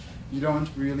do it. You don't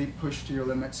really push to your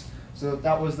limits. So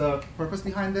that was the purpose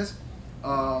behind this.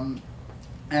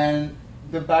 And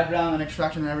the background and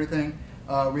extraction and everything,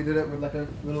 we did it with like a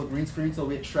little green screen. So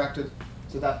we extracted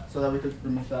so that we could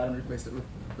remove that and replace it with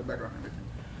the background and everything.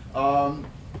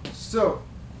 So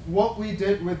what we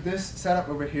did with this setup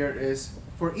over here is,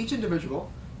 for each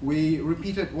individual, we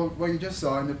repeated what you just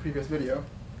saw in the previous video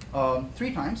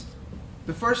 3 times.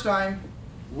 The first time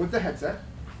with the headset.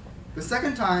 The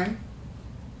second time,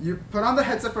 you put on the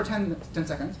headset for 10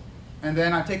 seconds, and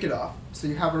then I take it off. So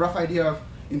you have a rough idea of,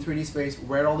 in 3D space,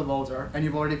 where all the balls are, and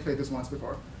you've already played this once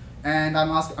before. And I'm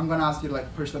going to ask you to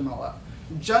like push them all out.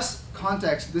 Just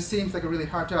context, this seems like a really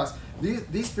hard task.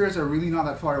 These spheres are really not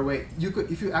that far away.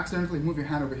 If you accidentally move your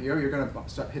hand over here, you're going to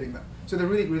start hitting them. So they're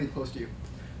really, really close to you.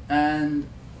 And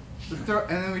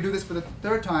then we do this for the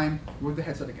 3rd time with the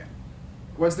headset again.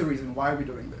 What's the reason? Why are we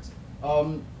doing this?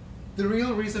 The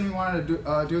real reason we wanted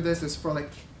to do this is for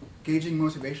like gauging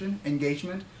motivation,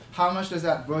 engagement. How much does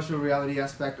that virtual reality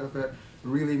aspect of it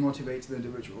really motivate the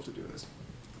individual to do this?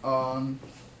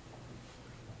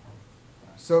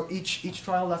 So each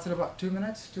trial lasted about 2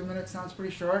 minutes. 2 minutes sounds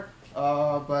pretty short,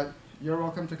 but you're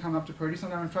welcome to come up to Purdy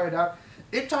sometime and try it out.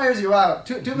 It tires you out.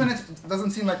 2 minutes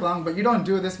doesn't seem like long, but you don't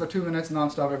do this for 2 minutes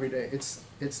nonstop every day. It's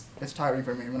tiring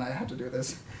for me when I have to do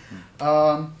this.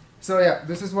 So yeah,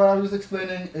 this is what I was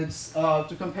explaining. It's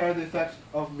to compare the effect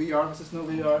of VR versus no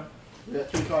VR. We had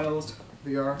 3 trials: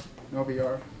 VR, no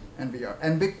VR, and VR.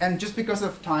 And just because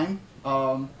of time,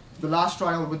 the last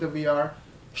trial with the VR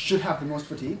should have the most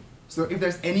fatigue. So if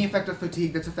there's any effect of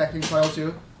fatigue that's affecting trial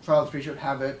 2, trial 3 should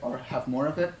have it or have more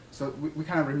of it. So we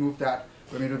kind of remove that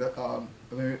when we do the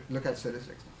when we look at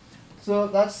statistics. So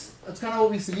that's kind of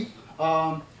what we see.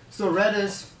 So red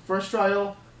is first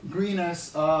trial, green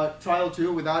is trial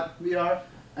 2 without VR,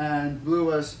 and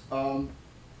blue is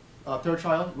 3rd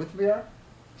trial with VR.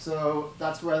 So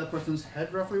that's where the person's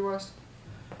head roughly was.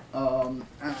 And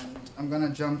I'm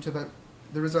gonna jump to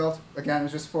the result. Again,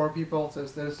 it's just 4 people, so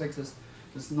statistics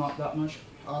is not that much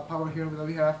power here that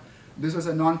we have. This was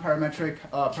a non-parametric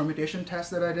permutation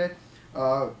test that I did.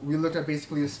 We looked at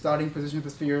basically the starting position of the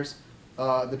spheres,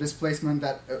 the displacement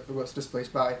that it was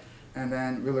displaced by, and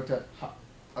then we looked at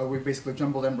how we basically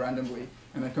jumbled them randomly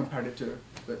and then compared it to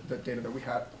the data that we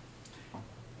had.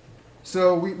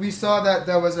 So we saw that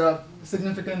there was a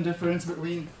significant difference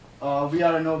between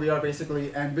VR and no VR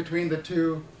basically, and between the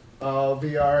 2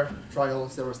 VR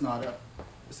trials there was not a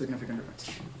significant difference.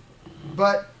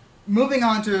 But moving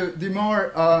on to the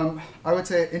more, I would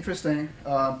say, interesting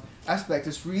aspect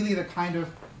is really the kind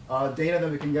of data that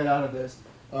we can get out of this.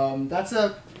 That's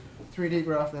a 3D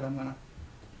graph that I'm going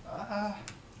to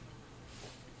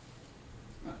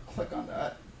click on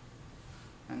that,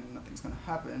 and nothing's going to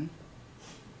happen.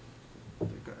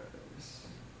 Because,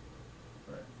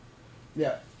 right.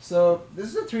 Yeah, so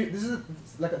this is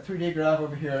like a 3D graph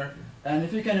over here, and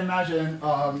if you can imagine,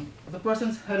 the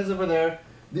person's head is over there.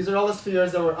 These are all the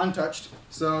spheres that were untouched.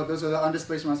 So those are the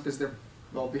undisplaced ones because they're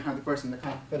well behind the person, they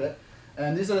can't fit it.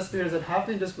 And these are the spheres that have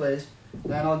been displaced.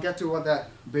 And I'll get to what that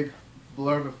big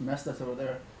blurb of mess that's over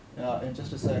there in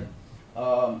just a sec.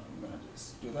 I'm gonna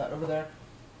just do that over there.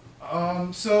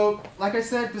 So like I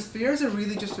said, the spheres are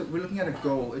really just, we're looking at a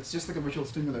goal. It's just like a visual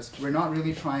stimulus. We're not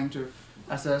really trying to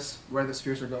assess where the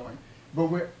spheres are going. But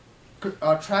we're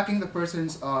tracking the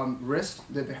person's wrist,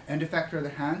 the end effector of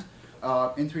the hand,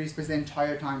 in 3D space the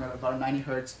entire time at about 90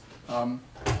 hertz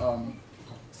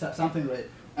sampling rate.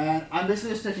 And I'm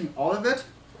basically just taking all of it,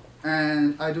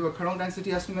 and I do a kernel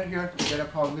density estimate here to get a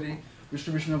probability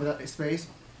distribution over that space.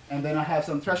 And then I have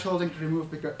some thresholding to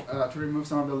remove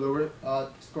some of the lower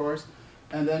scores.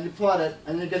 And then you plot it,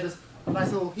 and you get this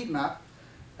nice little heat map.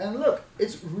 And look,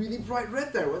 it's really bright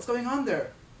red there. What's going on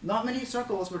there? Not many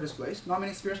circles were displaced. Not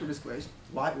many spheres were displaced.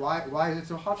 Why is it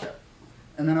so hot there?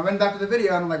 And then I went back to the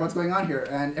video, and I'm like, what's going on here?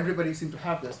 And everybody seemed to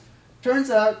have this.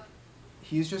 Turns out,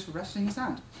 he's just resting his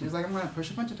hand. He's like, I'm going to push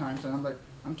a bunch of times, and I'm like,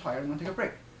 I'm tired, I'm going to take a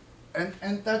break.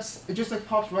 and that's, it just like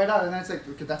pops right out, and then it's like,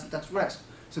 okay, that's rest.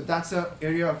 So that's an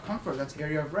area of comfort, that's an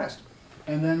area of rest.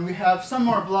 And then we have some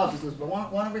more blobs, but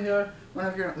one over here, one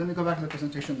over here. Let me go back to the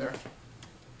presentation there.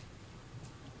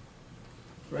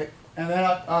 Right, and then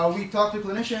we talked to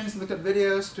clinicians, looked at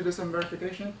videos to do some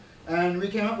verification, and we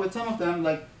came up with some of them,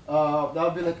 like that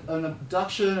would be like an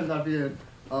abduction, and that would be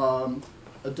an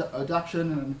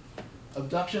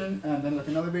abduction, and then like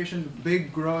an elevation,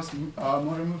 big, gross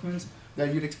motor movements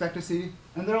that you'd expect to see,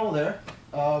 and they're all there,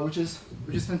 which is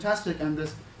fantastic. And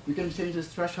this, you can change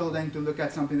this thresholding to look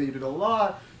at something that you did a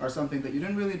lot or something that you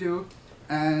didn't really do.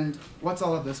 And what's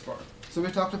all of this for? So we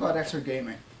talked about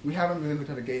exergaming. We haven't really looked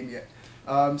at a game yet.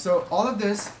 So all of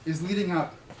this is leading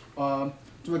up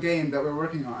to a game that we're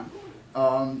working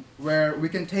on, where we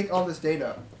can take all this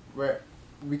data, where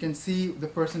we can see the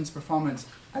person's performance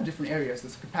at different areas,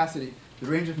 this capacity, the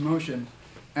range of motion,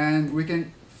 and we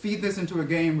can feed this into a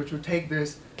game which would take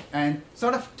this and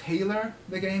sort of tailor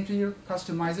the game to you,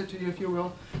 customize it to you, if you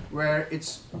will, where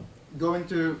it's going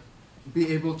to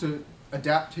be able to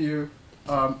adapt to you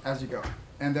as you go,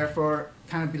 and therefore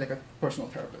kind of be like a personal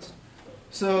therapist.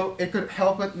 So it could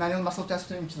help with manual muscle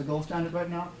testing, which is the gold standard right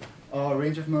now,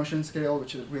 range of motion scale,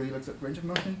 which really looks at range of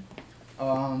motion,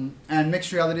 and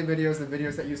mixed reality videos, the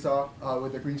videos that you saw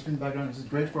with the green screen background, which is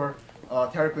great for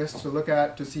therapists to look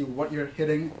at, to see what you're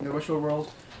hitting in the virtual world,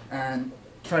 and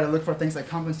try to look for things like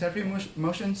compensatory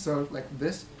motion. So like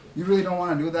this, you really don't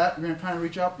want to do that. You're going to try to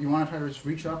reach up. You want to try to just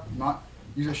reach up, not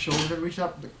use a shoulder to reach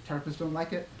up. The therapists don't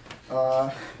like it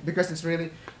because it's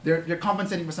really, you're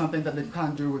compensating for something that they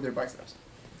can't do with their biceps.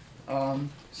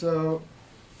 So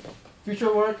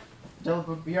future work, develop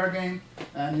a VR game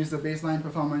and use the baseline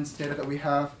performance data that we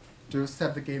have to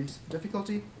set the game's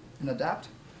difficulty and adapt.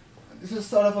 This is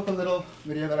sort of like a little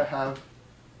video that I have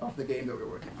of the game that we're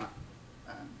working on.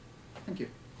 Thank you.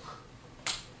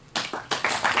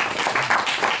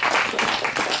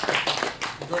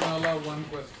 We're going to allow one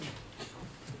question.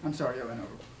 I'm sorry, I went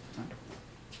over.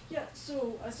 Yeah,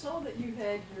 so I saw that you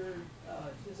had your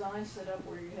design set up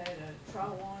where you had a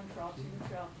trial 1, trial 2,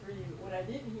 trial 3. What I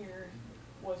didn't hear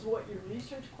was what your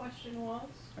research question was,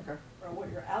 Okay. or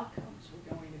what your outcomes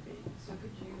were going to be. So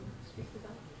could you speak to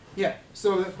that? Yeah,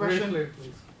 so the question... Briefly,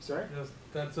 please. Sorry? Yes,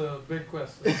 that's a big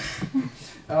question.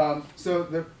 So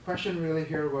the question really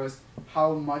here was,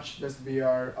 how much does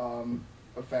VR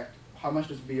affect, how much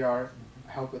does VR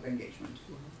help with engagement?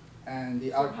 And the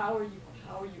So how are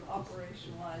you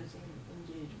operationalizing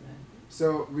engagement?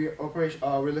 So we're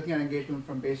looking at engagement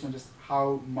from based on just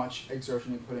how much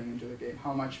exertion you're putting into the game,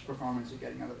 how much performance you're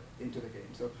getting into the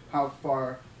game. So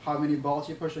how many balls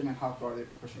you're pushing and how far they're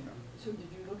pushing them. So did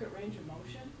you look at range of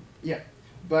motion? Yeah,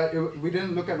 but we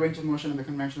didn't look at range of motion in the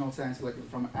conventional sense, like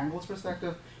from an angles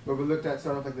perspective, but we looked at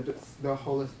sort of like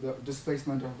the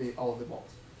displacement of all of the balls.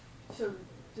 So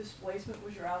displacement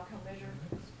was your outcome measure?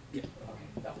 Yeah.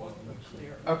 Okay, that wasn't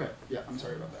clear. Okay, yeah, I'm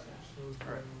sorry about that.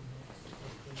 All right.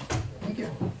 Thank you.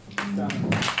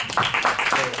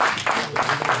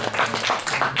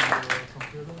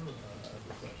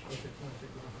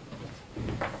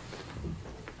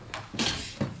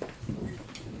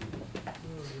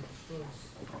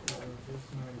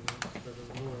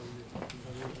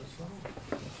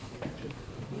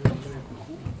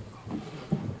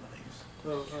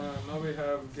 So now we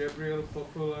have Gabriel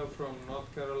Popula from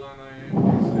North Carolina A&T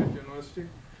State University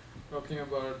talking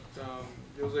about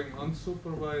using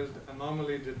unsupervised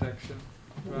anomaly detection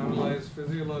to analyze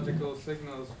physiological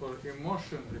signals for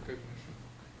emotion recognition.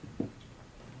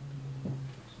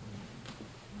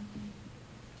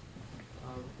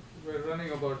 We're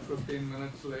running about 15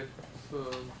 minutes late,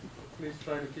 so please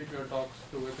try to keep your talks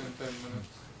to within 10 minutes.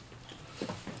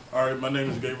 All right, my name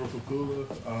is Gabriel Popula.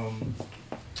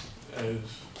 As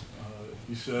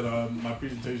you said, my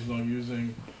presentation is on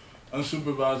using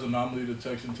unsupervised anomaly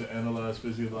detection to analyze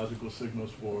physiological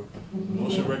signals for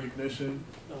motion recognition.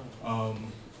 I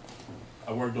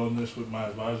worked on this with my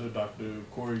advisor, Dr.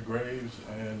 Corey Graves,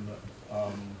 and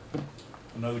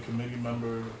another committee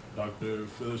member, Dr.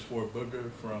 Phyllis Ford Booker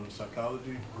from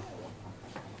psychology.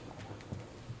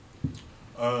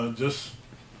 Just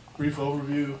brief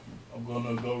overview. I'm going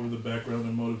to go over the background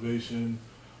and motivation,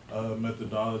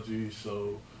 methodology,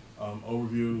 so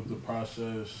overview of the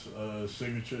process,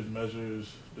 signatures,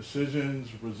 measures, decisions,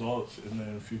 results, and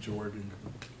then future work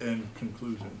and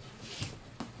conclusions.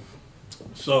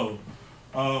 So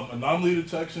anomaly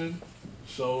detection.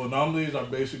 So anomalies are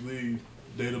basically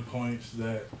data points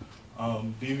that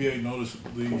deviate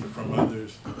noticeably from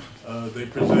others. They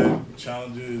present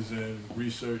challenges in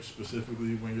research,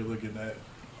 specifically when you're looking at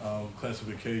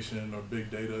classification or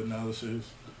big data analysis.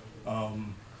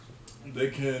 they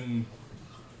can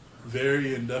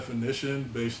vary in definition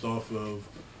based off of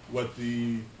what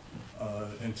the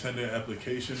intended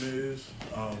application is.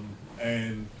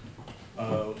 And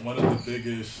one of the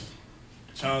biggest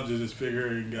challenges is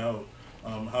figuring out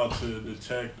how to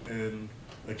detect and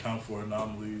account for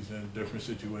anomalies in different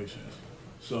situations.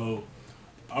 So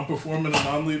I'm performing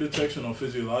anomaly detection on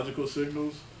physiological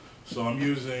signals. So I'm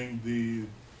using the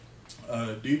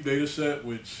deep data set,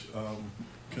 which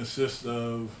consists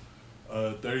of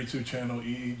 32 channel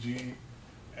EEG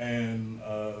and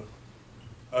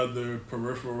other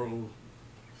peripheral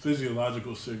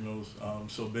physiological signals.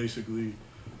 So basically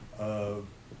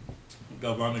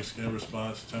galvanic skin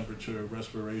response, temperature,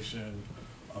 respiration,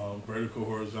 vertical,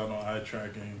 horizontal eye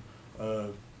tracking,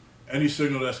 any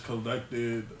signal that's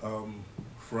collected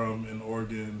from an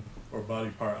organ or body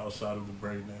part outside of the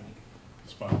brain and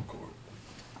spinal cord.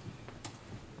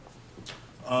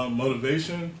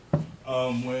 Motivation,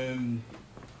 when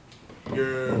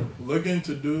you're looking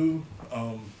to do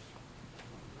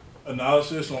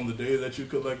analysis on the data that you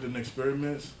collect in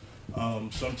experiments,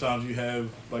 sometimes you have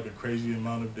like a crazy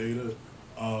amount of data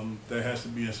that has to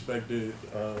be inspected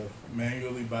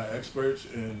manually by experts,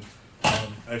 and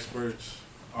experts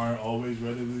aren't always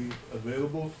readily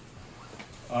available.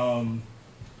 And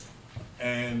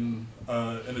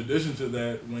in addition to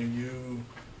that, when you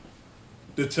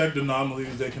detect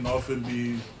anomalies, they can often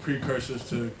be precursors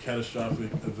to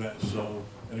catastrophic events. So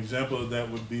an example of that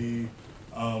would be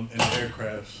in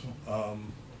aircrafts.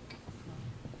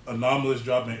 Anomalous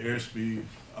drop in airspeed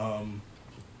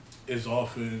is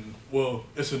often, well,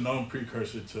 it's a known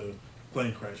precursor to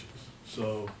plane crashes.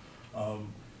 So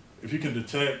if you can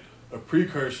detect a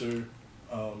precursor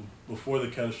before the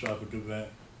catastrophic event,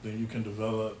 then you can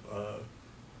develop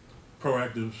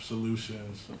proactive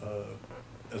solutions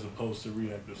as opposed to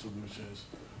reactive solutions.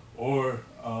 Or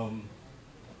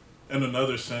in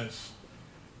another sense,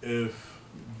 if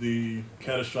the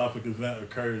catastrophic event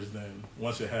occurs, then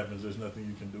once it happens, there's nothing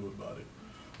you can do about it.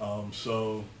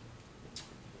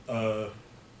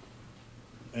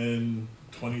 In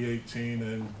 2018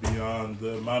 and beyond,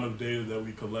 the amount of data that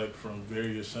we collect from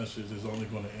various sensors is only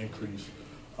going to increase.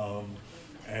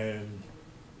 And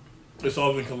it's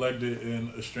all been collected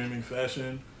in a streaming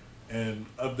fashion, and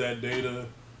of that data,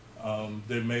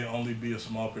 there may only be a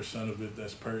small percent of it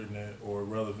that's pertinent or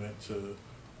relevant to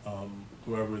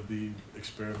whoever the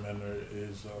experimenter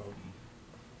is.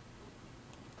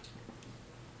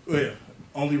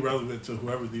 Only relevant to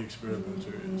whoever the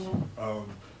experimenter is.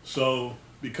 So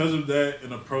because of that,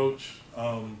 an approach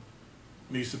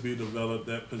needs to be developed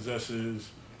that possesses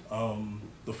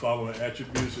the following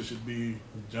attributes. It should be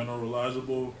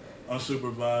generalizable,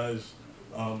 unsupervised,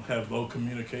 have low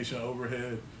communication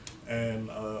overhead, and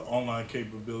online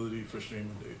capability for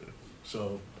streaming data.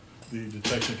 So the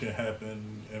detection can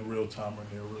happen in real time or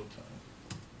near real time.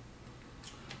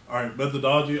 All right,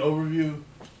 methodology overview.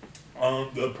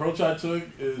 The approach I took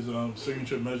is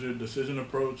signature measured decision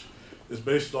approach. It's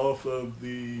based off of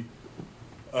the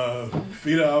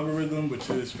FIDA algorithm, which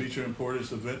is feature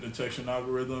importance event detection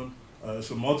algorithm. It's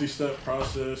a multi-step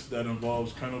process that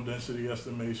involves kernel density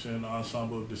estimation,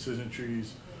 ensemble of decision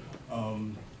trees,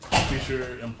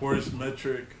 feature importance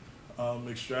metric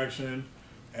extraction,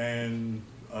 and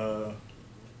the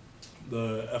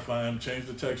FIM change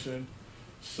detection.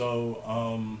 So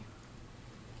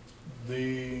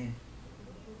the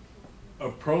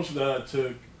approach that I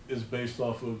took is based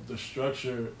off of the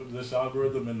structure of this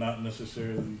algorithm and not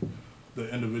necessarily the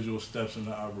individual steps in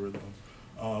the algorithm.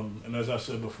 And as I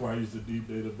said before, I used the deep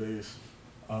database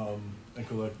and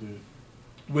collected,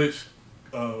 which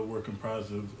were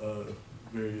comprised of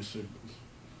various signals.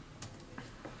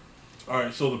 All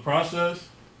right, so the process,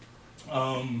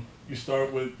 you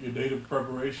start with your data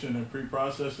preparation and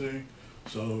pre-processing.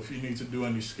 So if you need to do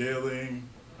any scaling,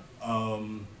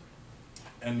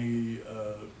 any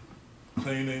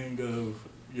cleaning of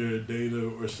your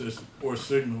data or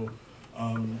signal,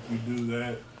 you do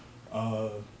that.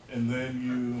 And then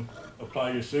you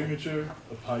apply your signature,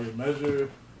 apply your measure,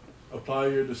 apply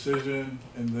your decision,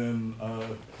 and then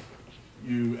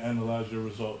you analyze your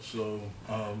results. So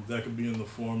that could be in the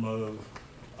form of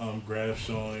graphs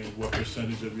showing what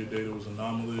percentage of your data was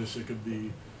anomalous. It could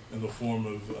be in the form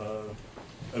of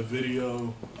a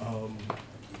video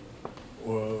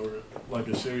or like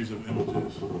a series of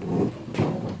images.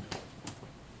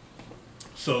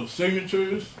 So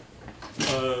signatures,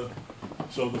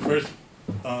 so the first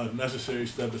necessary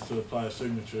step is to apply a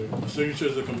signature. A signature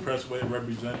is a compressed way of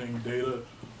representing data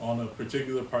on a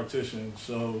particular partition.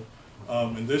 So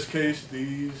in this case,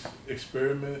 these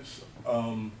experiments,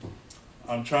 I'm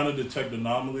trying to detect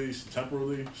anomalies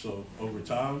temporally, so over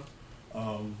time.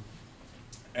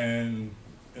 And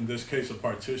in this case, a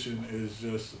partition is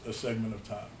just a segment of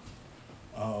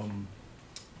time.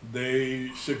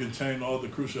 They should contain all the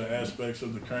crucial aspects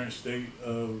of the current state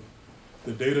of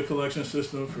the data collection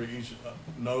system for each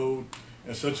node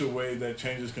in such a way that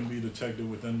changes can be detected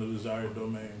within the desired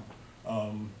domain.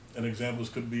 And examples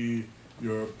could be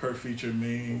your per feature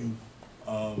mean,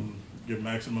 your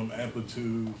maximum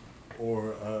amplitude,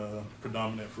 or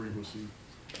predominant frequency.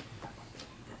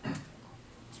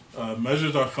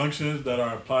 Measures are functions that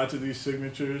are applied to these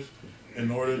signatures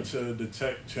in order to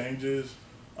detect changes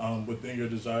within your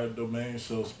desired domain,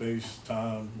 so space,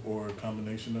 time, or a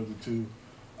combination of the two.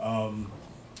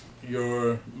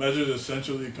 Your measures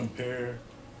essentially compare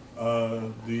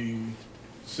the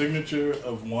signature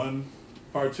of one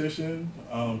partition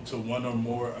to one or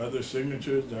more other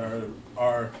signatures that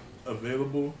are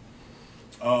available.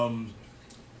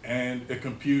 And it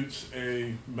computes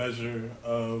a measure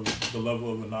of the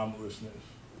level of anomalousness.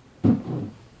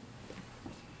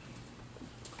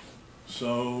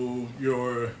 So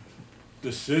your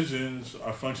decisions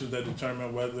are functions that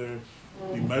determine whether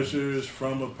the measures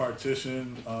from a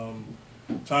partition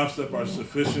time step are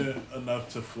sufficient enough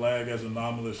to flag as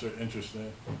anomalous or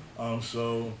interesting.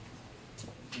 So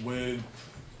with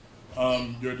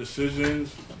your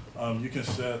decisions, you can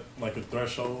set like a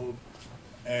threshold,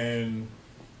 and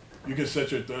you can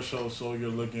set your threshold so you're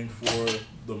looking for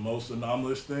the most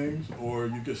anomalous things, or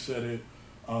you could set it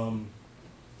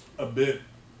a bit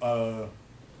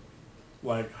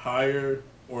like higher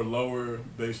or lower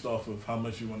based off of how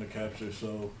much you want to capture.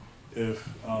 So if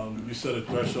you set a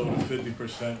threshold of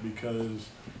 50% because,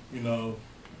 you know,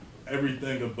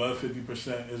 everything above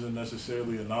 50% isn't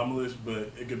necessarily anomalous,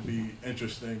 but it could be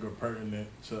interesting or pertinent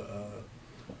to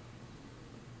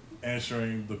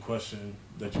answering the question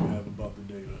that you have about the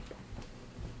data.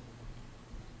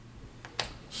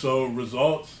 So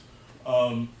results,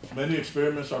 many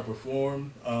experiments are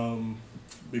performed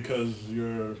because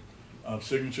your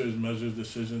signatures measure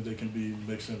decisions. They can be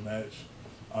mix and match,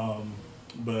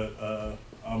 but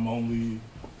I'm only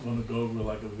going to go over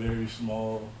like a very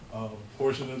small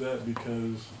portion of that,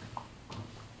 because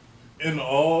in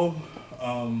all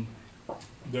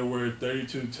there were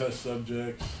 32 test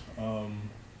subjects,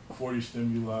 40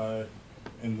 stimuli,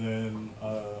 and then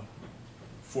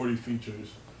 40 features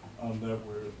that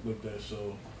were looked at.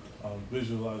 So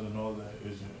visualizing all that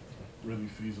isn't really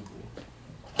feasible.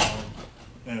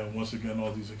 And once again,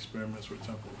 all these experiments were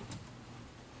temporal.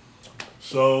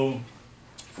 So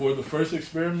for the first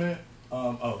experiment,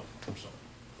 I'm sorry.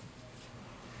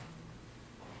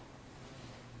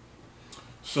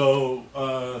 So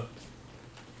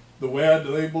the way I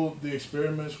labeled the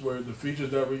experiments were the features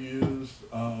that were used,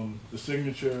 the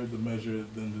signature, the measure,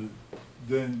 then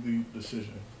the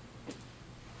decision.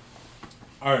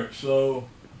 All right, so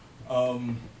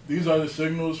these are the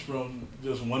signals from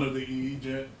just one of the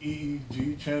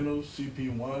EEG channels,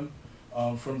 CP1,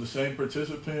 from the same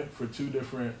participant for two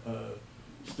different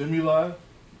stimuli.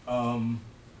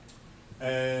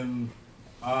 And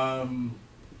I'm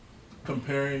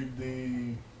comparing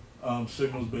the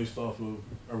signals based off of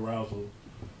arousal,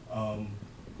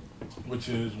 which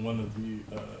is one of the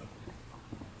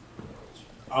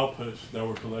outputs that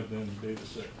were collected in the data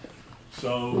set.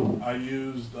 So I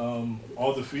used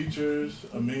all the features,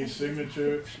 a mean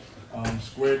signature,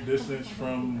 squared distance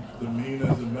from the mean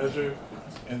as a measure,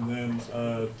 and then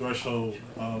threshold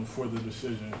for the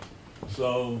decision.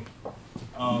 So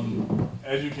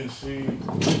as you can see,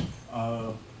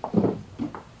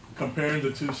 comparing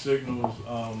the two signals,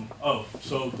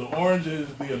 so the orange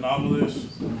is the anomalous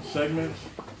segments,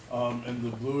 and the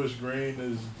bluish green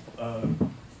is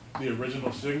the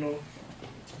original signal.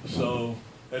 So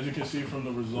as you can see from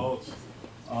the results,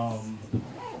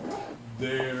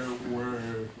 there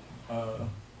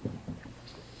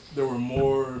were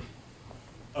more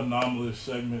anomalous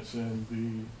segments in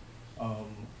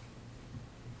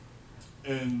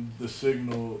the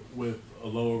signal with a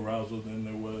low arousal than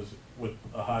there was with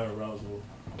a high arousal.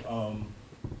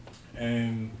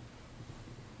 And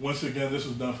once again, this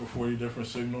was done for 40 different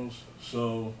signals.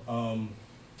 So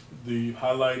the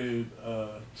highlighted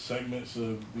segments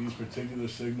of these particular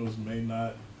signals may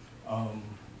not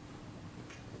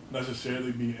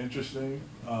necessarily be interesting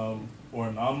or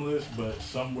anomalous, but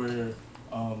somewhere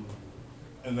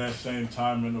in that same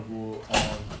time interval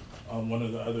on one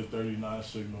of the other 39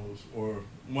 signals, or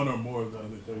one or more of the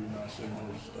other 39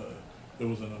 signals, there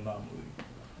was an anomaly.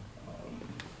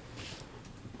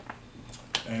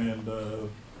 And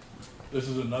this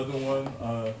is another one.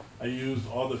 I used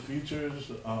all the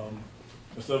features.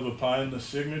 Instead of applying the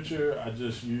signature, I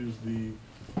just used the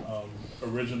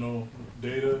original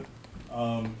data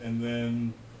And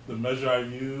then the measure I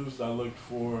used, I looked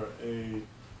for a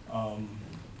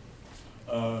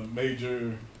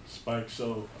major spike,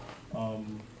 so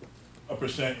a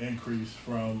percent increase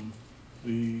from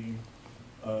the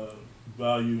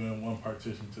value in one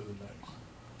partition to the next.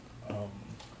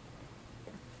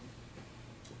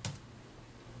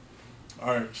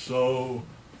 All right, so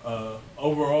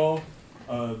overall,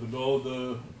 the goal of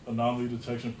the anomaly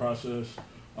detection process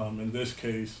in this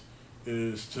case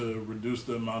is to reduce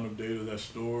the amount of data that's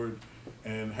stored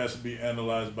and has to be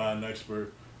analyzed by an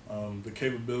expert. The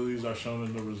capabilities are shown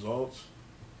in the results.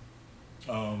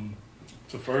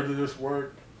 To further this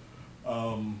work,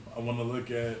 I want to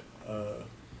look at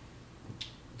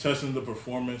testing the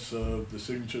performance of the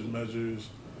signatures measures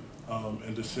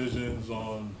and decisions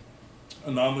on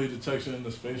anomaly detection in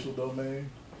the spatial domain,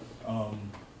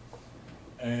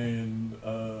 and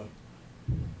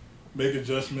make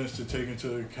adjustments to take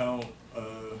into account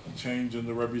change in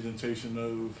the representation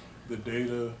of the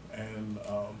data and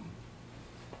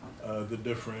the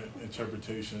different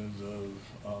interpretations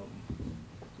of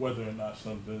whether or not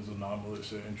something's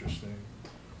anomalous or interesting,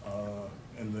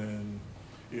 and then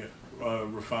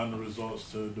refine the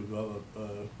results to develop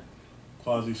a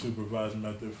quasi-supervised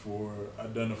method for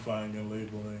identifying and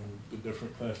labeling the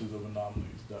different classes of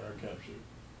anomalies that are captured.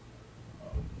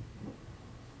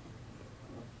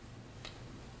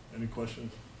 Any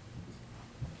questions?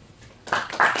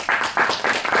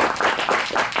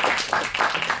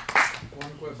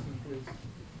 One question, please.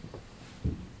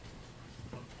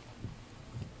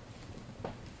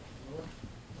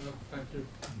 Thank you.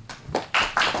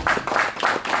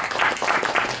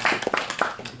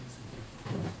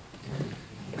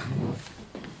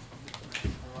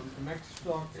 Next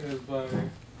talk is by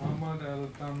Ahmad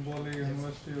Al-Tamboli,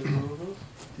 University of Burgos.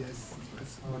 Yes,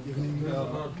 good evening.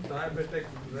 About diabetic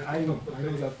I know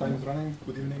that time is running.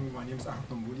 Good evening, my name is Ahmad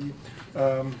Tamboli.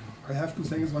 I have two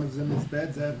things. One of them is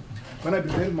bad that when I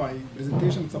prepare my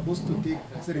presentation, it's supposed to take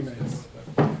 30 minutes.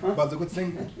 But the good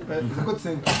thing, I promise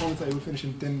I will finish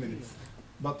in 10 minutes.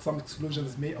 But some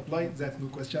exclusions may apply. That's no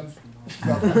questions.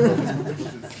 But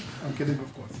I'm kidding,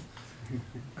 of course.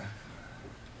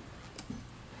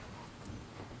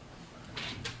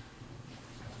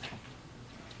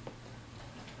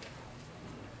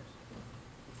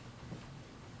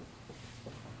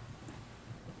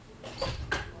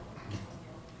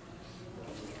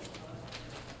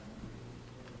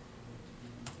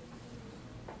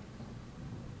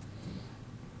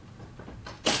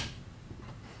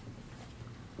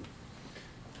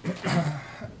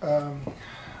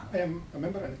 I am a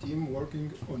member and a team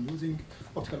working on using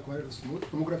optical coherence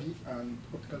tomography and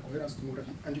optical coherence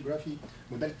tomography angiography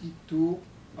modality to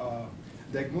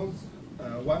diagnose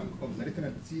one of the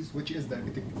retinal disease, which is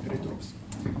diabetic retinopathy.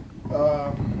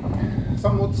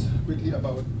 Somewhat quickly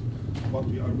about what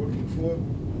we are working for.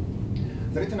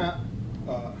 The retina,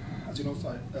 as you know,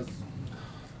 is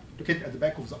located at the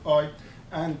back of the eye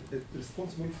and is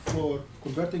responsible for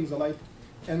converting the light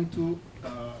into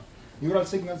neural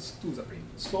signals to the brain.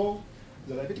 So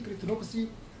the diabetic retinopathy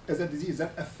is a disease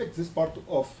that affects this part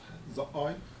of the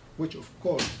eye, which of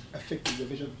course affects the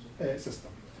vision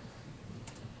system.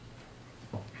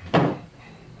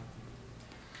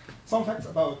 Some facts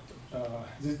about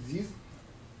this disease.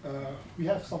 We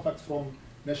have some facts from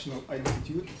National Eye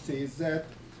Institute. It says that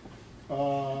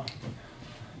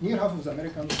near half of the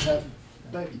Americans have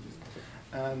diabetes,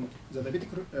 and the diabetic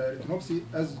retinopathy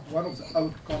is one of the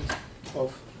outcomes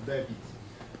of diabetes.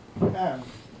 And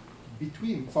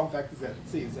between some factors that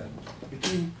say that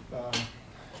between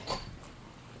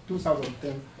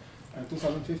 2010 and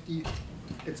 2050,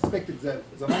 it's expected that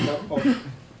the number of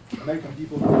American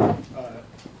people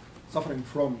suffering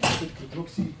from diabetic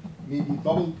retinopathy may be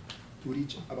doubled to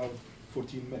reach about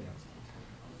 14 million.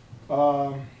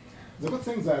 The good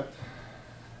thing is that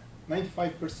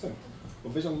 95%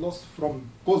 of vision loss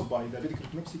caused by diabetic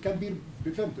retinopathy can be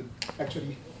prevented,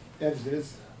 actually, if there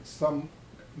is some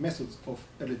methods of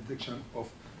early detection of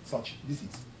such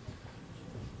disease.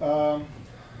 Our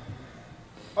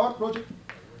project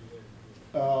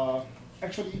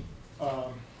actually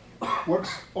works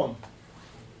on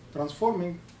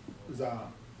transforming the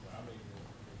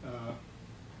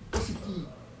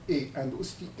OCTA and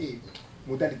OCTA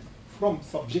modality from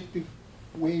subjective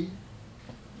way,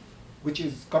 which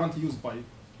is currently used by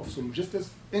ophthalmologists,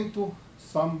 into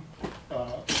some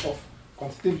of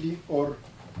quantitatively or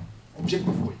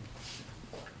objective way.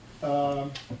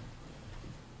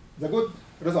 The good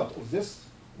result of this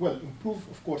will improve,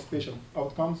 of course, patient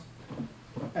outcomes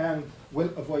and will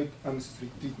avoid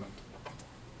unnecessary treatment.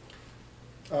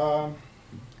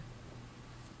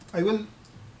 I will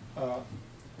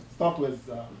start with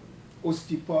the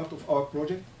OCT part of our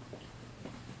project.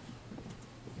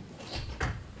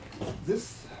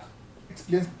 This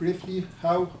explains briefly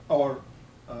how our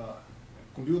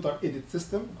computer-aided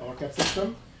system, our CAD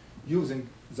system, using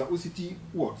the OCT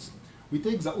works. We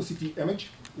take the OCT image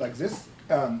like this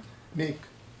and make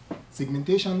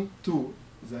segmentation to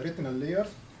the retinal layers,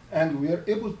 and we are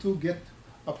able to get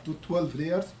up to 12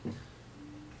 layers.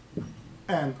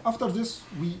 And after this,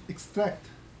 we extract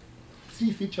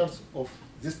 3 features of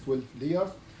these 12 layers.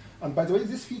 And by the way,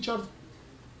 these features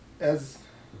is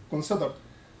considered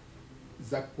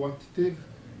the quantitative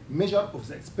measure of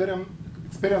the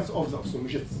experience of the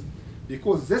ophthalmologist,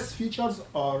 because these features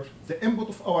are the input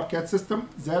of our CAD system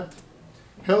that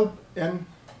help in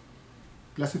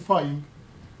classifying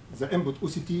the input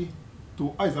OCT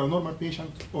to either a normal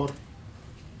patient or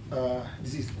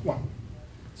diseased one.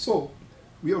 So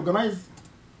we organize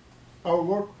our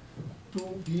work to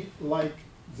be like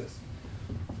this.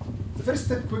 The first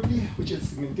step quickly, which is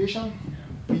segmentation,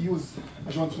 we use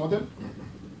a joint model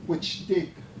which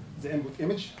take the input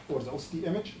image or the OCT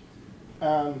image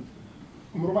and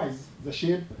compromise the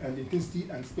shape and intensity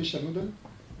and spatial model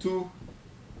to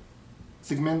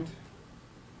segment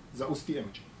the OCT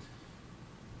image.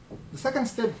 The second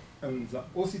step in the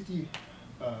OCT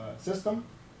system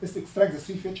is to extract the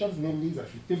 3 features, namely the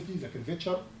reflectivity, the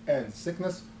curvature, and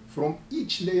thickness from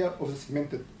each layer of the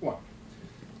segmented one.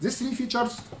 These 3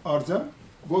 features are then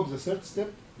go to the third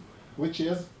step, which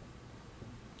is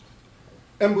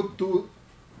input to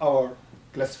our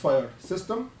classifier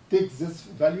system, takes these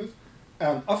values,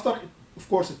 and after, of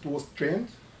course, it was trained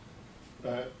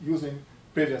using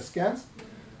previous scans,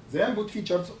 the input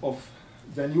features of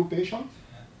the new patient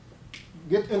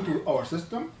get into our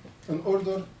system in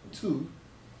order to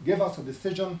give us a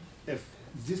decision if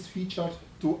this feature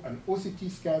to an OCT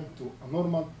scan to a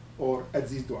normal or a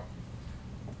diseased one.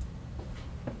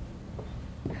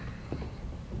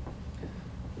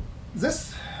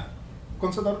 This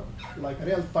consider like a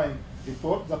real-time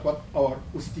report that what our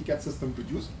OCT CAD system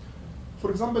produce.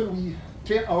 For example, we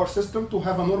train our system to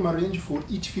have a normal range for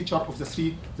each feature of the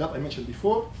 3 that I mentioned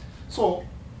before. So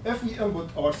if we input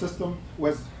our system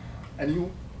with a new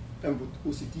input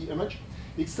OCT image,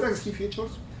 we extract the 3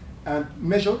 features and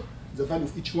measure the value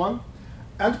of each one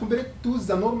and compare it to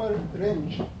the normal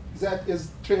range that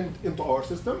is trained into our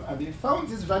system. And we found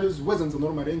these values within the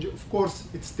normal range. Of course,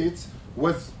 it states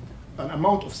with an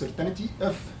amount of certainty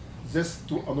if this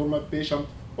to a normal patient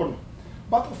or not.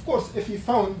 But of course, if we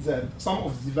found that some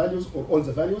of the values or all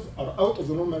the values are out of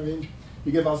the normal range,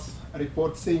 he gave us a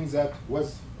report saying that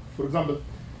was, for example,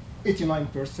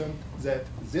 89% that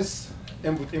this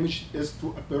input image is to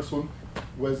a person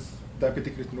with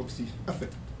diabetic retinopathy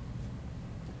affected.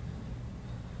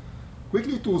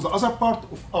 Quickly to the other part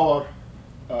of our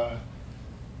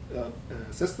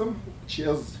system, which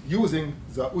is using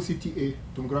the OCTA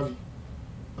tomography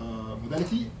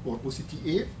modality, or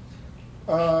OCTA.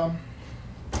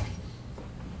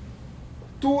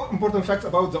 2 important facts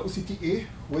about the OCTA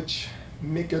which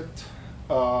make it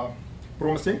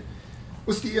promising.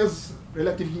 OCTA is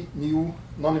relatively new,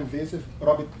 non-invasive,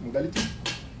 rapid modality.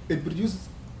 It produces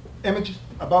images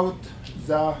about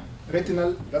the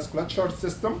retinal vasculature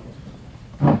system.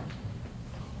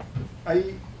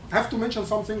 I have to mention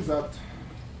something that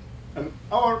in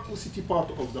our OCT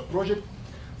part of the project,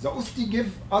 the OCT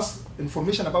give us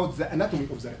information about the anatomy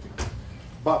of the retina,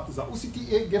 but the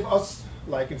OCTA give us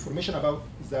like information about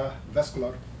the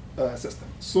vascular system.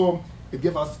 So it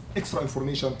gives us extra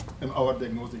information in our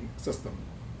diagnosing system.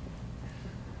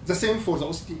 The same for the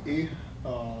OCTA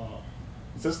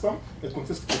system. It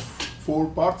consists of 4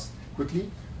 parts. Quickly,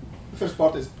 the first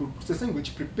part is processing,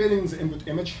 which preparing the input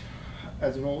image,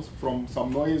 as you know, from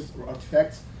some noise or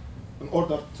artifacts, in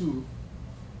order to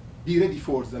be ready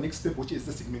for the next step, which is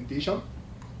the segmentation.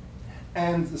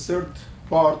 And the third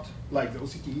part, like the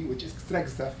OCT, which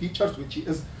extracts the features, which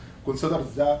is considered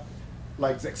the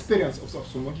experience of the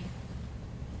ophthalmology.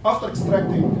 After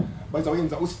extracting, by the way, in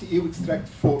the OCTA we extract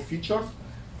 4 features.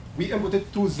 We input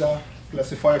it to the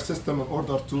classifier system in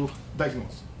order to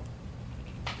diagnose.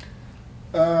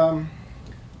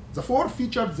 The 4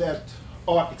 features that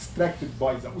are extracted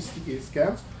by the OCTA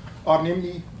scans are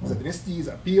namely the density,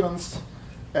 the appearance,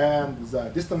 and the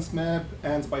distance map,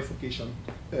 and the bifurcation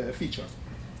features.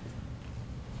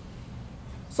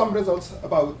 Some results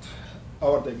about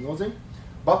our diagnosing,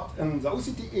 but in the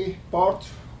OCTA part,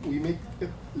 we make it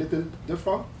a little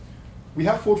different. We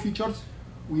have 4 features.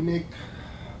 We make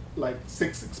like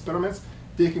 6 experiments,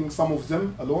 taking some of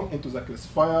them alone into the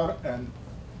classifier and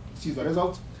see the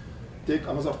results. Take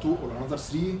another 2 or another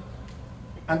 3,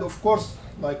 And of course,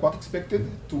 like what expected,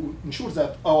 to ensure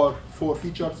that our 4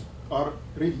 features are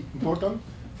really important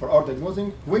for our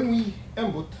diagnosing, when we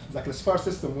input the classifier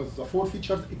system with the 4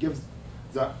 features, it gives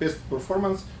the best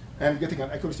performance and getting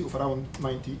an accuracy of around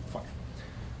 95.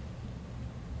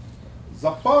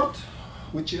 The part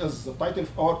which is the title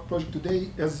of our project today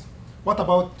is what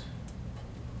about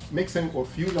mixing or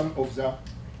fusion of the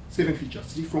 7 features,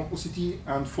 3 from OCT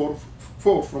and 4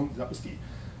 from the OCT.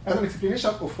 As an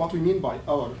explanation of what we mean by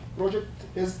our project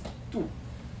is 2.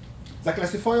 The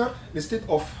classifier, instead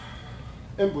of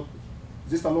input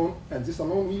this alone and this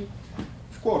alone, we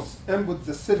of course input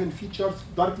the 7 features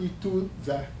directly to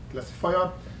the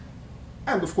classifier,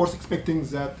 and of course expecting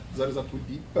that the result will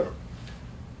be better.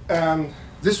 And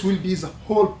this will be the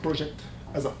whole project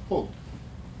as a whole.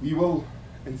 We will,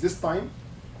 in this time,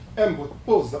 input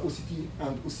both the OCT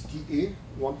and OCTA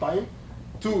one time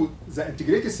to the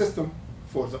integrated system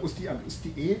for the OCT and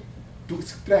OCTA to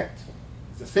extract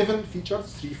the 7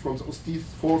 features, 3 from the OCT,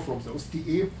 4 from the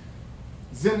OCTA,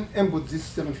 then input these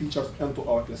 7 features into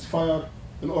our classifier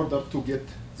in order to get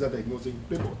the diagnosing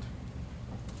report.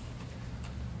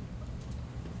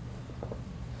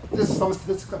 This is some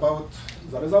statistics about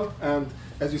the result, and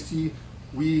as you see,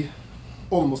 we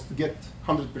almost get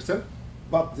 100%,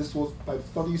 but this was by the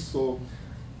study, so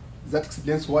that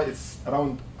explains why it's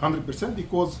around 100%,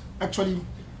 because actually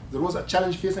there was a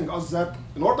challenge facing us that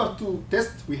in order to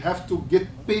test, we have to get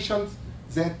patients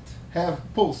that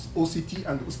have both OCT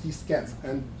and OCT scans.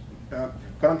 And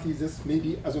currently this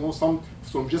maybe, as you know, some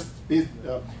just based,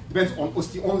 depends on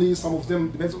OCT only, some of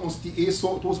them depends on OCTA,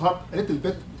 so it was hard a little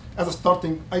bit as a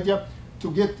starting idea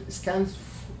to get scans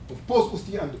of both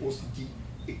OCT and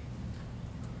OCTA.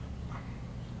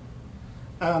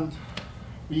 And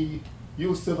we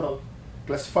used several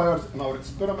classifiers in our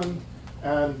experiment,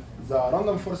 and the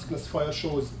random forest classifier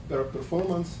shows better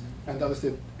performance, and as I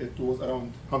said, it was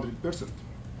around 100%.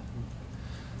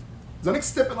 The next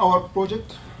step in our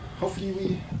project, hopefully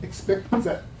we expect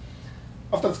that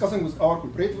after discussing with our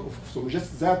collaborator of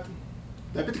ophthalmologists that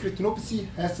diabetic retinopathy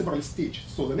has several stages.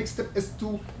 So the next step is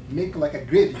to make like a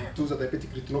gradient to the diabetic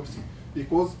retinopathy,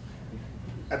 because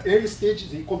at early stage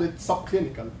they call it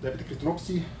subclinical diabetic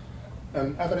retinopathy,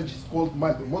 and average is called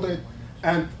mild or moderate,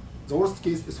 and the worst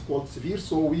case is called severe.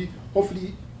 So we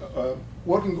hopefully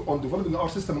working on developing our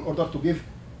system in order to give,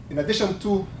 in addition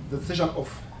to the decision of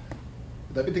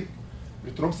diabetic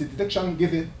retinopathy detection,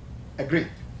 give it a grade.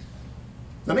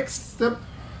 The next step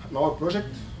in our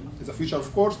project, in the future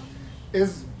of course,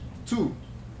 is to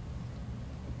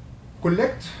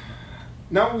collect.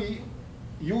 Now we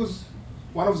use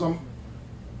one of the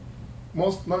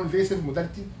most non-invasive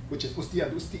modality, which is OCT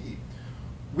and OCTA.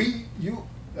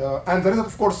 And the result,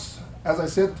 of course, as I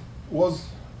said, was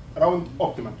around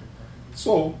optimal.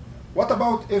 So what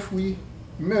about if we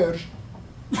merge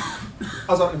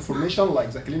other information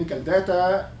like the clinical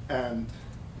data and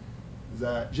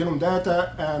the genome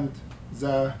data and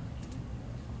the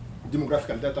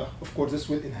demographical data? Of course, this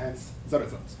will enhance the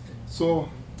results. So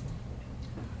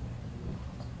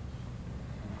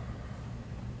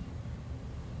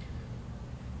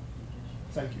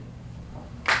thank you.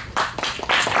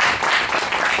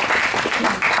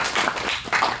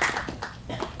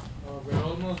 We're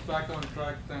almost back on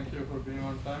track. Thank you for being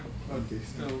on time. But Okay.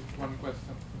 still one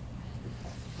question.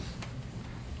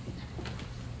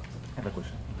 I have a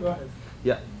question. Go ahead.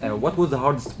 Yeah, what was the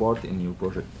hardest part in your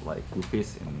project, like you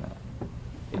face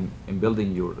in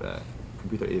building your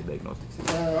computer-aided diagnostics?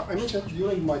 I mentioned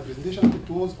during my presentation, it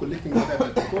was collecting the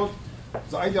data, because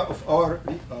the idea of our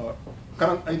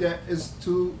current idea is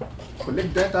to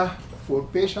collect data for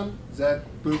patient that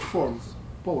performs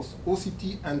both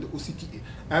OCT and OCTA.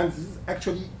 And this is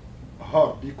actually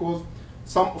hard because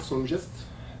some ophthalmologists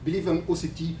believe in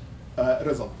OCT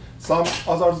result. Some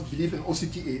others believe in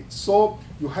OCTA. So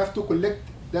you have to collect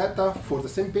data for the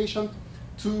same patient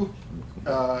to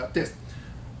test.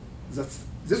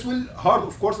 This will hard,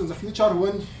 of course, in the future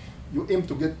when you aim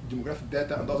to get demographic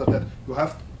data and other data. You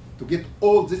have to get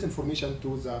all this information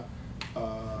to the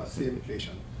same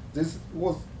patient. This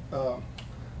was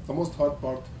the most hard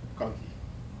part currently.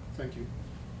 Thank you.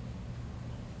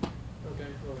 Okay,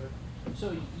 go ahead.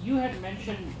 So you had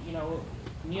mentioned,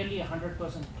 nearly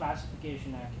 100%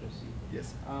 classification accuracy.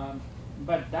 Yes.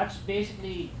 But that's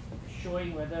basically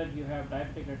showing whether you have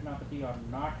diabetic retinopathy or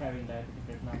not having diabetic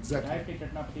retinopathy. Exactly. Diabetic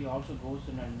retinopathy also goes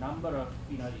in a number of,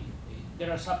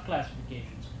 there are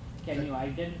sub-classifications. Can you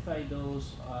identify those,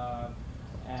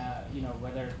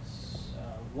 whether it's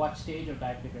what stage of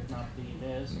diabetic retinopathy it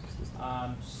is?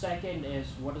 Second is,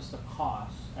 what is the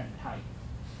cause and type?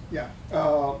 Yeah,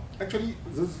 actually,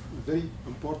 this is a very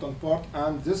important part,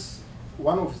 and this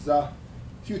one of the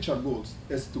future goals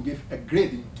is to give a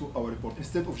grading to our report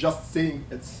instead of just saying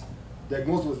it's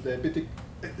diagnosed with diabetic,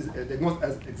 diagnosed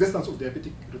as existence of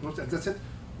diabetic retinopathy, and that's it.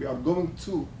 We are going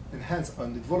to enhance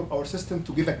and develop our system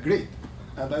to give a grade.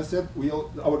 And I said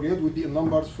our grade will be in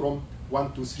numbers from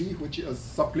 1 to 3, which is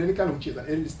subclinical, which is an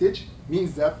early stage,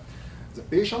 means that the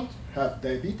patient have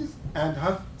diabetes and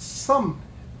have some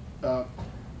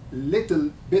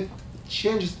little bit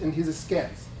changes in his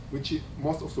scans, which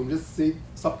most of them just say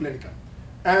subclinical.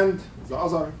 And the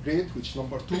other grade, which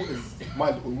number 2 is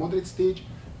mild or moderate stage,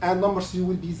 and number 3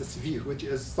 will be the severe, which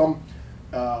is some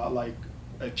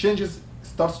changes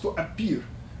starts to appear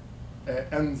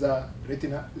in the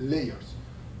retina layers.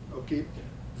 Okay,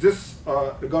 this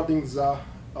regarding the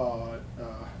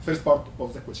first part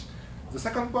of the question. The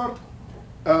second part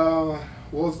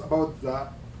was about the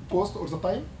cost or the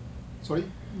time. Sorry.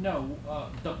 No,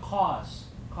 the cause.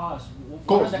 What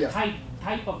Cause, are the yes.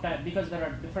 type of that? Because there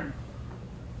are different.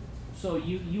 So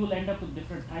you will end up with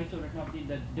different types of retinopathy,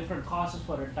 the different causes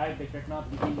for a diabetic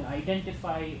retinopathy. Can you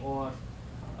identify or?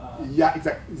 Yeah,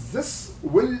 exactly. This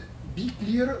will be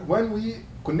clear when we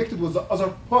connect it with the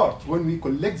other part, when we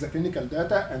collect the clinical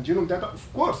data and genome data.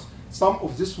 Of course, some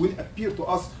of this will appear to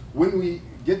us when we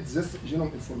get this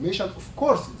genome information. Of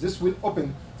course, this will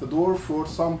open the door for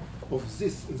some of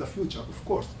this in the future. Of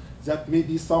course, that may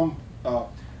be some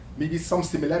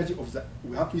similarity of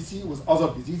what we see with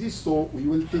other diseases. So we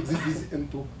will take this disease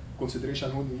into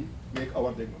consideration when we make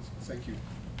our diagnosis. Thank you.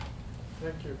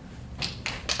 Thank you.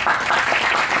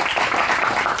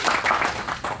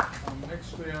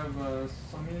 Next we have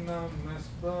Samina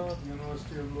Mesbah,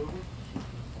 University of Lodz.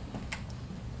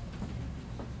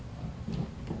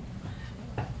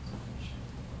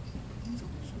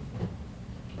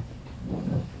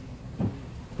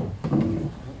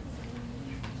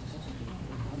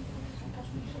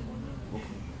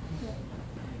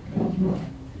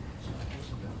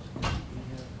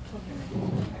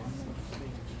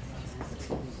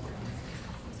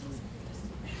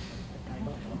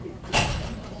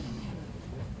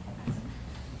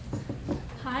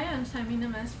 Hi, I'm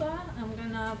Samina Mesbah. I'm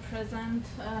gonna present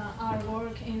our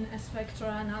work in spectral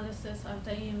analysis of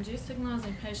the EMG signals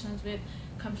in patients with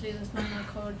complete spinal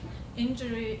cord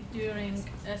injury during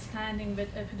standing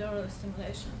with epidural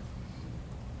stimulation.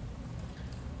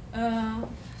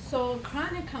 So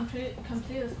chronic complete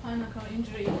spinal cord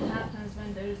injury happens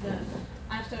when there is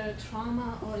after a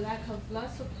trauma or lack of blood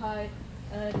supply,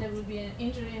 there will be an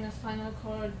injury in the spinal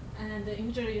cord, and the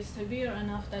injury is severe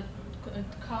enough that could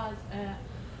cause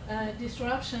a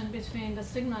disruption between the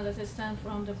signal that is sent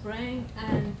from the brain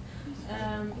and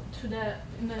to the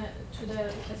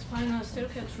spinal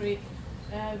circuitry,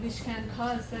 which can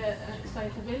cause the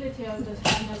excitability of the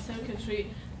spinal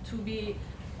circuitry to be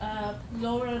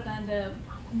lower than the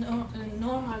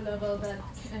normal level that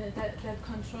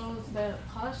controls the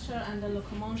posture and the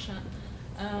locomotion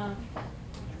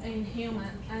in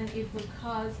human, and it would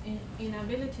cause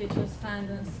inability to stand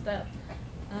and step.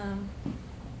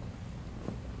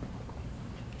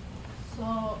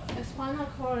 So spinal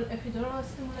cord epidural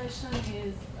stimulation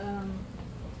is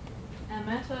a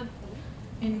method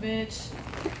in which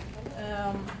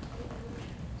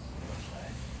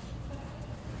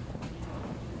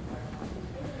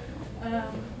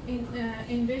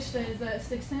in which there is a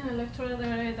 16 electrode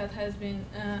array that has been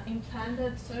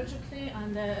implanted surgically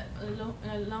on the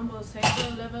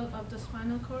lumbosacral level of the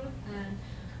spinal cord, and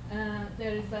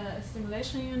there is a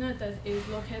stimulation unit that is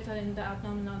located in the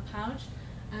abdominal pouch,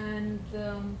 and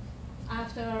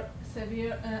after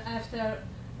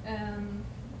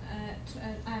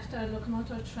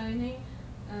locomotor training,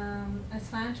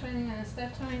 stand training and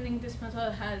step training, this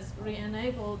method has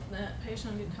re-enabled the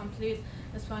patient with complete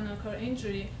spinal cord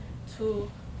injury to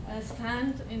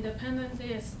stand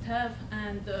independently, step,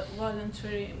 and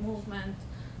voluntary movement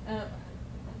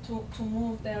to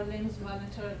move their limbs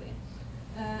voluntarily.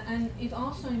 And it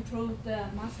also improved the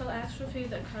muscle atrophy,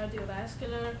 the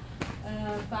cardiovascular,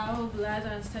 bowel, bladder,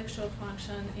 and sexual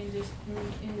function in this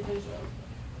individual.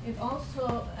 It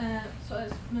also,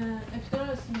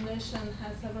 epidural stimulation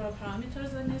has several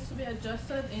parameters that needs to be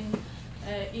adjusted in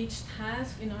each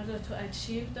task in order to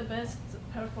achieve the best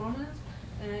performance,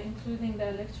 including the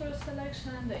electrode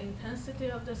selection, the intensity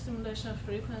of the stimulation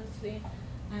frequency,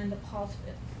 and the pulse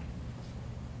width.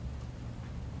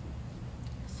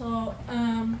 So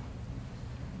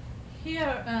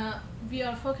here we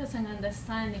are focusing on the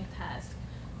standing task.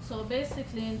 So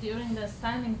basically, during the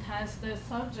standing task, the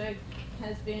subject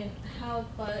has been held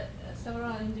by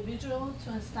several individuals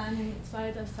to stand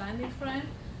inside a standing frame,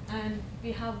 and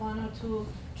we have 1 or 2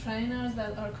 trainers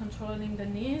that are controlling the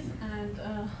knees, and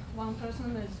 1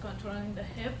 person is controlling the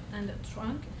hip and the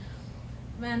trunk.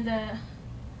 When the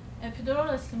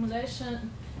epidural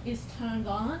stimulation is turned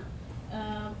on,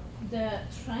 the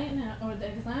trainer or the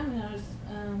examiners,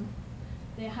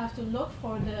 they have to look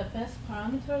for the best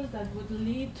parameters that would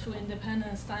lead to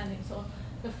independent standing. So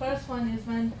the first one is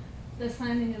when the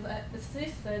standing is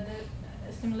assisted,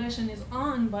 the stimulation is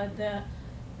on, but the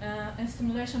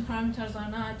stimulation parameters are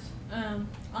not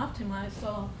optimized,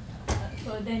 so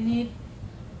they need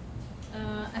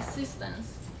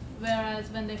assistance. Whereas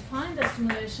when they find the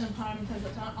stimulation parameters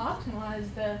that are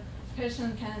optimized, the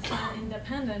patient can stand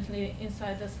independently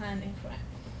inside the standing frame.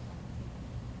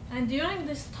 And during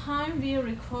this time, we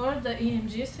record the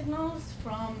EMG signals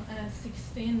from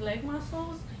 16 leg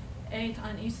muscles, 8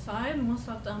 on each side. Most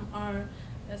of them are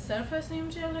surface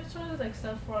EMG electrodes,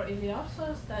 except for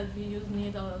iliopsoas that we use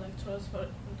needle electrodes for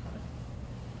recording.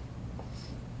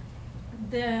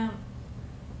 The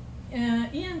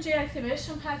EMG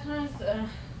activation patterns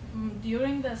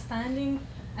during the standing,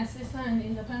 assisted, and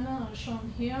independent are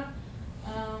shown here.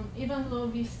 Even though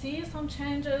we see some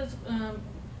changes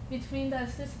between the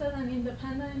assisted and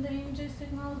independent in the EMG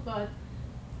signals, but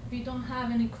we don't have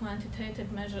any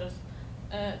quantitative measures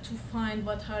to find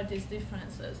what are these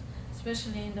differences,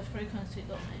 especially in the frequency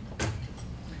domain.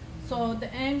 So the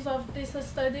aims of this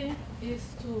study is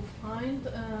to find,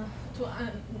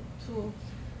 to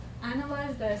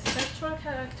analyze the spectral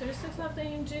characteristics of the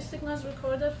EMG signals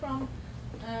recorded from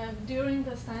during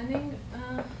the standing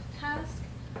task,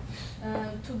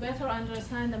 to better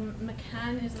understand the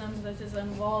mechanisms that is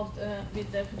involved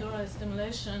with the epidural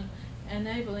stimulation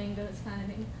enabling the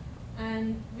standing.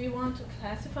 And we want to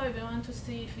classify, we want to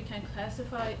see if we can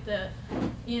classify the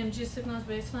EMG signals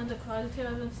based on the quality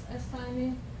of its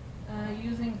standing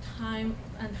using time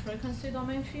and frequency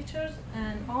domain features.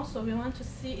 And also we want to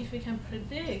see if we can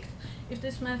predict, if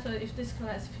this method, if this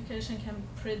classification can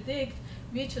predict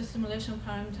which stimulation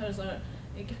parameters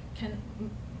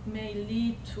may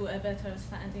lead to a better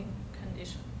standing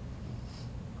condition.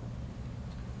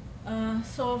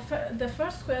 So the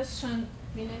first question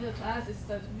we needed to ask is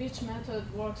that which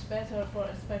method works better for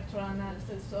a spectral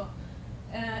analysis. So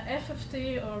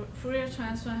FFT or Fourier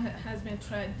transform has been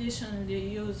traditionally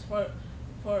used for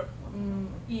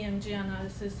EMG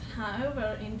analysis.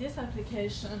 However, in this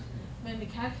application, when we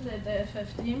calculate the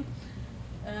FFT,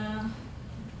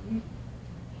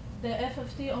 the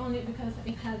FFT only, because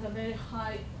it has a very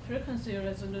high frequency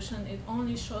resolution, it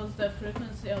only shows the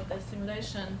frequency of the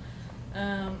stimulation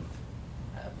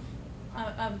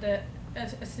of the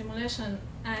stimulation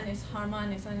and its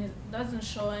harmonics, and it doesn't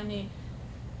show any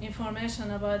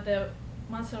information about the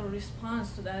muscle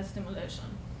response to that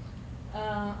stimulation.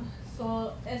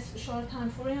 So a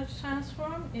short-time Fourier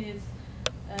transform is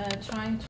trying to